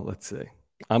 Let's see.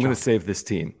 I'm going to save this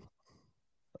team.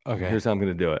 Okay. Here's how I'm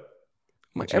going to do it.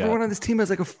 Everyone on this team has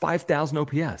like a 5,000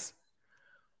 OPS.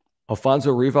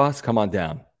 Alfonso Rivas, come on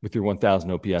down with your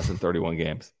 1,000 OPS in 31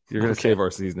 games. You're going to save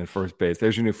our season at first base.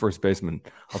 There's your new first baseman,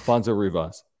 Alfonso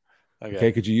Rivas.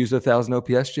 Okay, could you use 1,000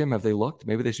 OPS, Jim? Have they looked?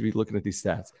 Maybe they should be looking at these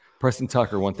stats. Preston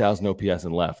Tucker, 1,000 OPS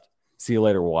in left. See you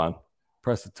later, Juan.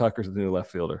 Preston Tucker's the new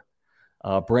left fielder.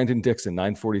 Brandon Dixon,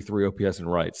 943 OPS in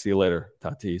right. See you later,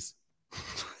 Tatis.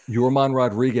 Yorman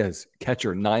Rodriguez,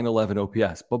 catcher, 911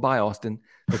 OPS. Bye-bye, Austin.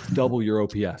 That's double your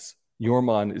OPS.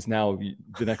 Yorman is now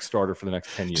the next starter for the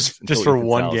next 10 years. Just for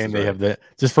one game,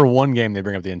 they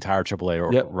bring up the entire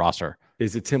AAA roster.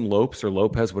 Is it Tim Lopes or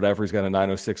Lopez, whatever? He's got a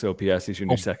 906 OPS. He's your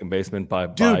new second baseman by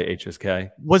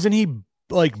HSK. Wasn't he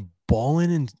like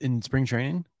balling in spring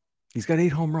training? He's got 8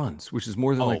 home runs, which is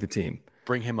more than like the team.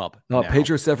 Bring him up.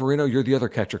 Pedro Severino, you're the other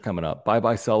catcher coming up.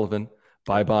 Bye-bye, Sullivan.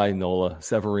 Bye-bye, Nola.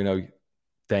 Severino,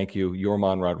 thank you.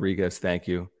 Yorman Rodriguez, thank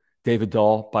you. David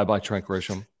Dahl, bye-bye, Trent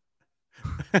Grisham.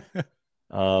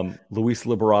 Luis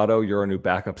Liberato, you're a new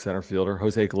backup center fielder.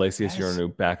 Jose Iglesias, you're a new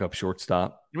backup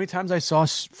shortstop. How many times I saw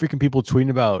freaking people tweeting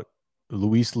about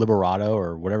Luis Liberato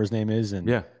or whatever his name is,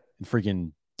 and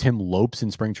freaking Tim Lopes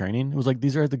in spring training. It was like,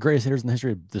 these are the greatest hitters in the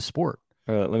history of the sport.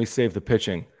 Let me save the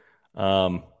pitching.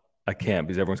 I can't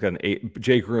because everyone's got an 8.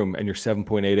 Jake Groom and your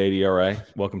 7.88 ERA.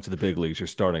 Welcome to the big leagues. You're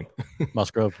starting.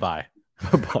 Musgrove, bye.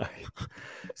 Bye.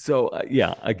 So,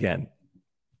 again,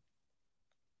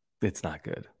 it's not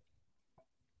good.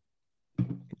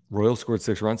 Royals scored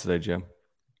 6 runs today, Jim.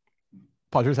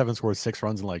 Padres haven't scored 6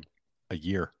 runs in like a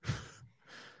year.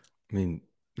 I mean,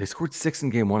 they scored 6 in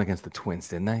game 1 against the Twins,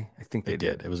 didn't they? I think they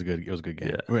did. It was a good game.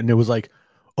 Yeah. And it was like,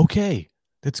 okay,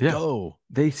 let's go.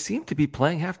 They seem to be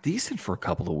playing half decent for a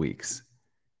couple of weeks.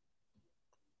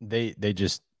 They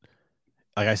just,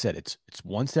 like I said, it's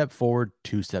 1 step forward,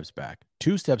 2 steps back.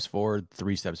 2 steps forward,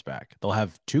 3 steps back. They'll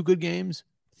have 2 good games,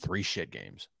 3 shit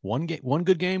games. One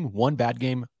good game, 1 bad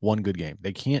game, 1 good game.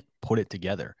 They can't put it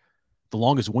together. The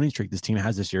longest winning streak this team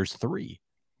has this year is 3.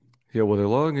 Yeah, well, their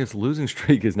longest losing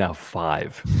streak is now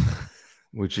 5,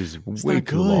 which is way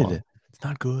too long. It's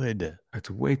not good. It's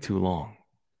way too long.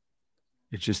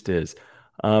 It just is.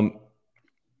 I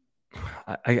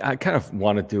kind of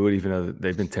want to do it, even though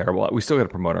they've been terrible. We still got to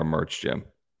promote our merch, Jim.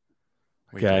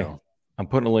 Okay. I'm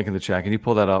putting a link in the chat. Can you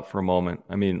pull that up for a moment?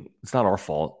 I mean, it's not our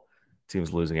fault.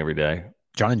 Team's losing every day.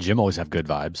 John and Jim always have good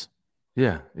vibes.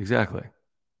 Yeah, exactly.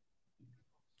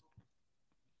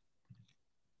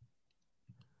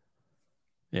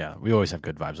 Yeah, we always have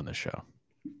good vibes on this show.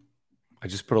 I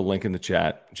just put a link in the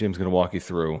chat. Jim's going to walk you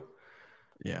through.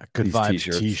 Yeah, good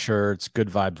vibes t-shirts, good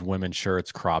vibes women's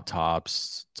shirts, crop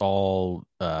tops. It's all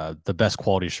the best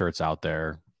quality shirts out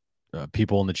there.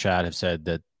 People in the chat have said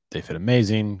that they fit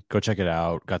amazing. Go check it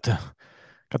out. Got the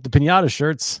pinata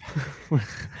shirts.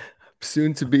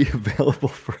 Soon to be available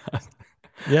for us.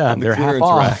 Yeah, they're half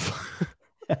off.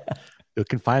 You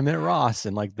can find them at Ross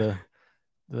and like the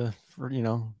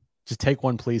just take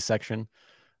one please section.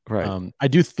 Right. I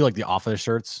do feel like the Offida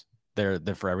shirts, they're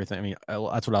for everything. I mean,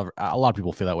 that's what a lot of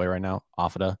people feel that way right now.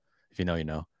 Offida, if you know, you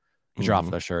know. Get your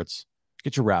Offida shirts.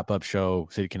 Get your wrap up show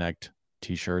City Connect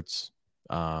t-shirts.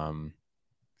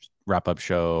 Wrap up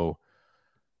show.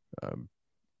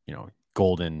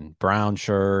 Golden brown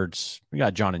shirts. We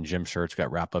got John and Jim shirts. We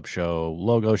got wrap up show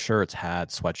logo shirts,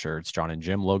 hats, sweatshirts, John and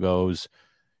Jim logos,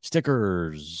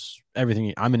 stickers,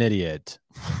 everything. I'm an idiot.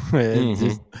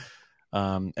 Just,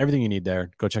 everything you need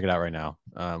there. Go check it out right now.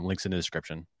 Links in the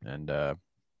description and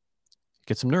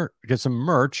get some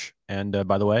merch. And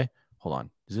by the way, hold on.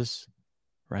 Is this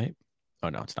right? Oh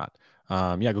no, it's not.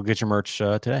 Go get your merch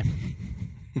today.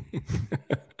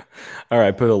 All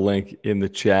right, put a link in the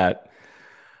chat.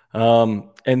 I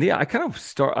kind of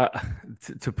start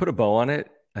to put a bow on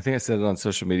it. I think I said it on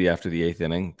social media after the 8th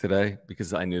inning today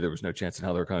because I knew there was no chance in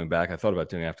how they were coming back. I thought about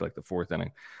doing it after like the 4th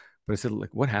inning, but I said,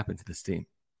 like, what happened to this team?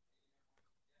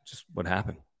 Just what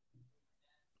happened?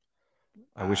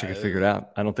 I wish I could figure it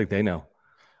out. I don't think they know.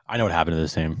 I know what happened to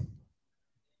this team.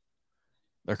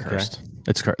 They're cursed. Okay.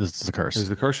 It's the curse. It was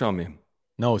the Kershaw meme.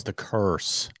 No, it's the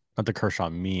curse. Not the Kershaw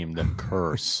meme, the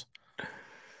curse.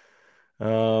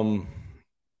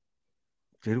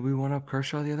 Did we one up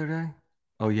Kershaw the other day?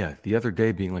 Oh yeah, the other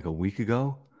day being like a week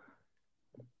ago.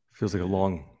 Feels like a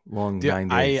long 9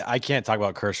 days. I can't talk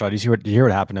about Kershaw. Did you hear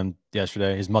what happened to him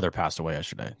yesterday? His mother passed away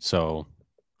yesterday. So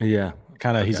yeah,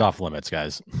 kind of he's off limits,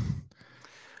 guys.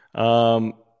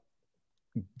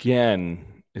 Gen.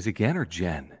 Is it Gen or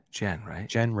Jen? Jen, right?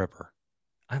 Jen Ripper.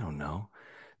 I don't know.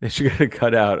 They should get a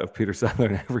cutout of Peter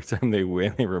Sutherland every time they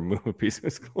win. They remove a piece of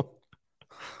his clothes.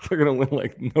 They're gonna win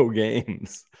like no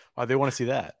games. Why they want to see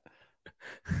that?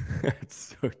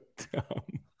 That's so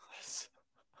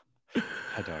dumb.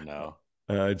 I don't know.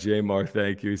 J Mar,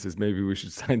 thank you. He says maybe we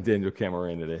should sign Daniel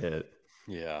Camarena to hit.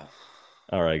 Yeah.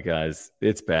 All right, guys.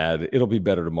 It's bad. It'll be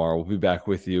better tomorrow. We'll be back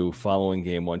with you following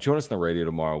game 1. Join us on the radio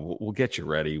tomorrow. We'll get you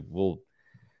ready. We'll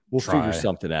figure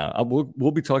something out.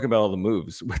 We'll be talking about all the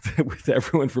moves with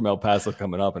everyone from El Paso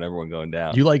coming up and everyone going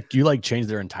down. You change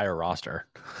their entire roster.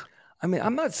 I mean,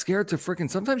 I'm not scared to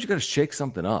sometimes you got to shake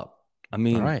something up. I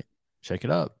mean, all right, shake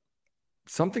it up.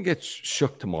 Something gets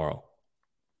shook tomorrow.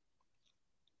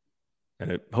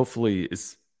 And it hopefully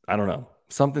is, I don't know,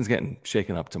 something's getting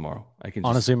shaken up tomorrow.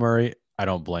 Honestly, Murray, I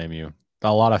don't blame you.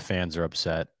 A lot of fans are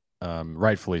upset,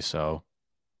 rightfully so.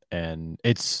 And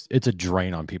it's a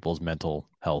drain on people's mental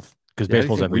health because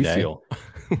baseball's every day.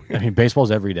 I mean,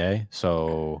 baseball's every day.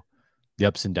 So the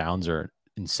ups and downs are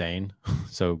insane.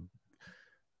 So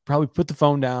probably put the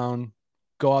phone down,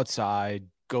 go outside,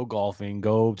 go golfing,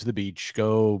 go to the beach,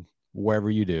 go wherever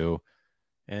you do,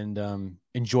 and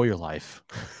enjoy your life.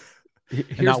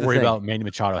 And not worry about Manny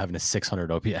Machado having a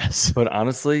 600 OPS. But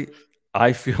honestly,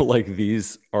 I feel like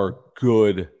these are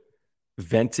good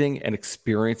venting and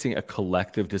experiencing a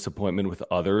collective disappointment with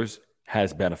others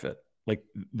has benefit. Like,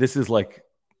 this is like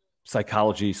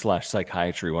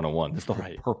psychology/psychiatry 101. This is the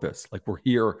whole purpose. Like, we're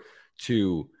here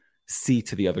to see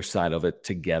to the other side of it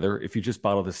together. If you just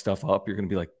bottle this stuff up, you're going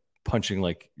to be like punching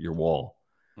like your wall.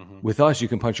 With us, you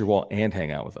can punch your wall and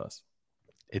hang out with us.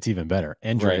 It's even better.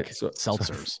 And drink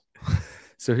seltzers.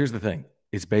 So here's the thing.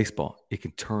 It's baseball. It can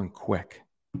turn quick.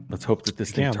 Let's hope that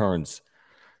this thing turns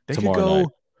tomorrow night.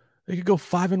 They could go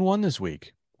 5-1 this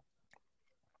week.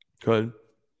 Could.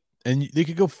 And they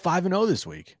could go 5-0 this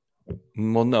week.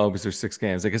 Well, no, because there's 6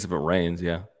 games. I guess if it rains,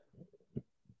 yeah.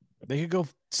 They could go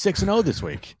 6-0 this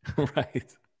week.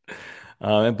 Right.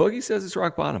 And Boogie says it's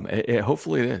rock bottom.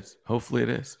 Hopefully it is. Hopefully it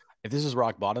is. If this is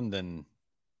rock bottom, then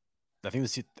I think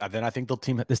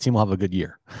this team will have a good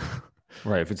year.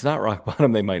 Right. If it's not rock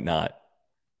bottom, they might not.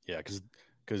 Yeah, because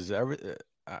that's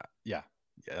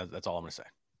all I'm gonna say.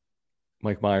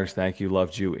 Mike Myers, thank you.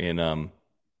 Loved you in $1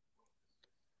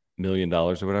 million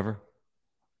or whatever.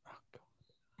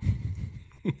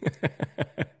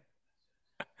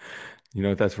 You know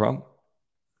what that's from?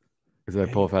 Or did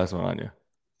I pull a fast one on you?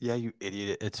 Yeah, you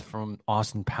idiot. It's from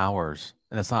Austin Powers.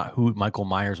 And that's not who Michael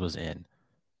Myers was in.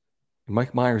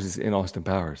 Mike Myers is in Austin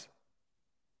Powers.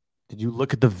 Did you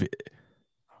look at the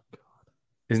Oh, God.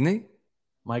 Isn't he?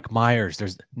 Mike Myers.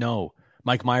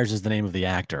 Mike Myers is the name of the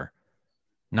actor,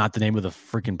 not the name of the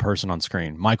freaking person on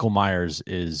screen. Michael Myers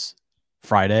is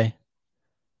Friday.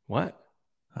 What?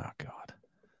 Oh, God.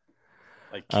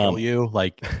 Like, kill you?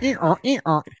 Like, All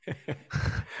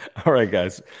right,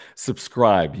 guys.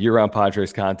 Subscribe. Year-round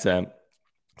Padres content.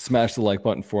 Smash the like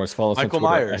button for us. Follow us Michael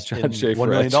on Twitter Myers at John Schaefer, $1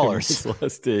 million.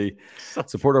 LSD.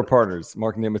 Support our partners.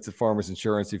 Mark Nimitz at Farmers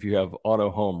Insurance. If you have auto,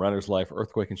 home, renter's life,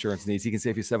 earthquake insurance needs, he can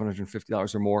save you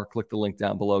 $750 or more. Click the link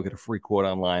down below. Get a free quote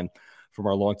online from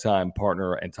our longtime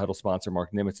partner and title sponsor,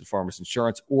 Mark Nimitz at Farmers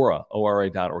Insurance. Ora,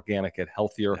 ORA.organic at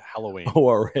healthier. Halloween.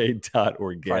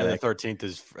 ORA.organic. Friday the 13th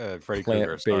is Freddy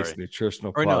Krueger. Plant-based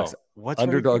nutritional products. No.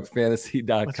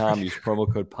 UnderdogFantasy.com. Use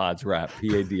promo code PODSWRAP,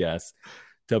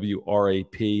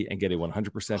 PADSWRAP, and get a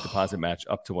 100% deposit match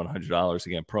up to $100.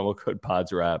 Again, promo code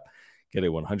PODSWRAP. Get a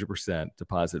 100%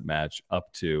 deposit match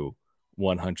up to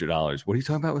 $100. What are you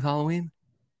talking about with Halloween?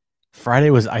 Friday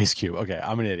was Ice Cube. Okay,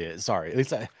 I'm an idiot. Sorry. At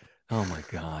least Oh, my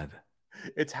God.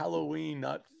 It's Halloween,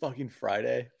 not fucking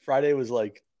Friday. Friday was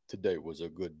like, today was a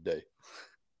good day.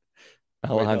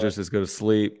 Alejandro says go to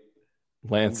sleep.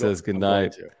 Lance says good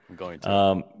night. I'm going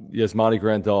to. Yes, Monty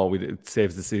Grandal. It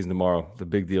saves the season tomorrow. The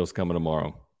big deal's coming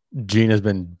tomorrow. Gene has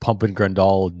been pumping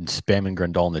Grandal and spamming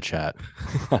Grandal in the chat.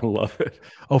 I love it.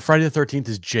 Oh, Friday the 13th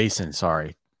is Jason.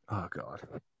 Sorry. Oh, God.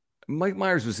 Mike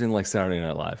Myers was in like Saturday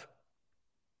Night Live.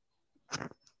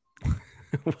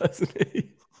 Wasn't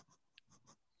he?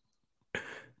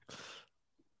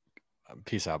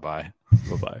 Peace out. Bye.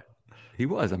 Bye-bye. He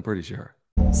was, I'm pretty sure.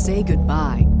 Say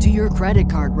goodbye to your credit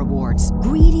card rewards.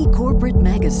 Greedy corporate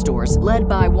mega stores, led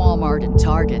by Walmart and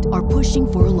Target, are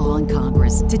pushing for a law in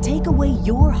Congress to take away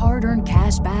your hard-earned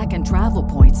cash back and travel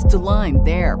points to line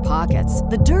their pockets.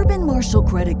 The Durbin-Marshall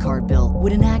credit card bill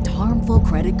would enact harmful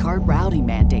credit card routing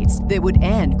mandates that would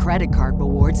end credit card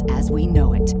rewards as we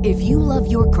know it. If you love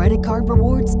your credit card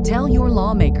rewards, tell your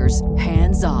lawmakers,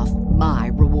 hands off my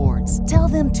rewards. Tell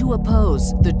them to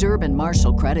oppose the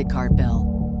Durbin-Marshall credit card bill.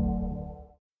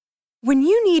 When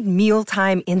you need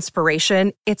mealtime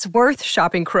inspiration, it's worth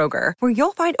shopping Kroger, where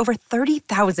you'll find over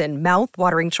 30,000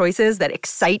 mouth-watering choices that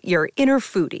excite your inner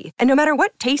foodie. And no matter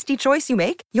what tasty choice you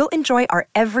make, you'll enjoy our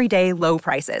everyday low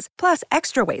prices, plus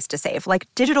extra ways to save, like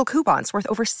digital coupons worth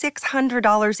over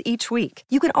 $600 each week.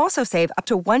 You can also save up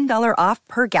to $1 off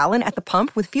per gallon at the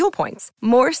pump with fuel points.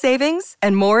 More savings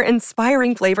and more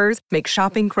inspiring flavors make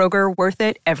shopping Kroger worth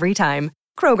it every time.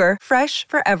 Kroger, fresh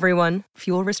for everyone.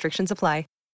 Fuel restrictions apply.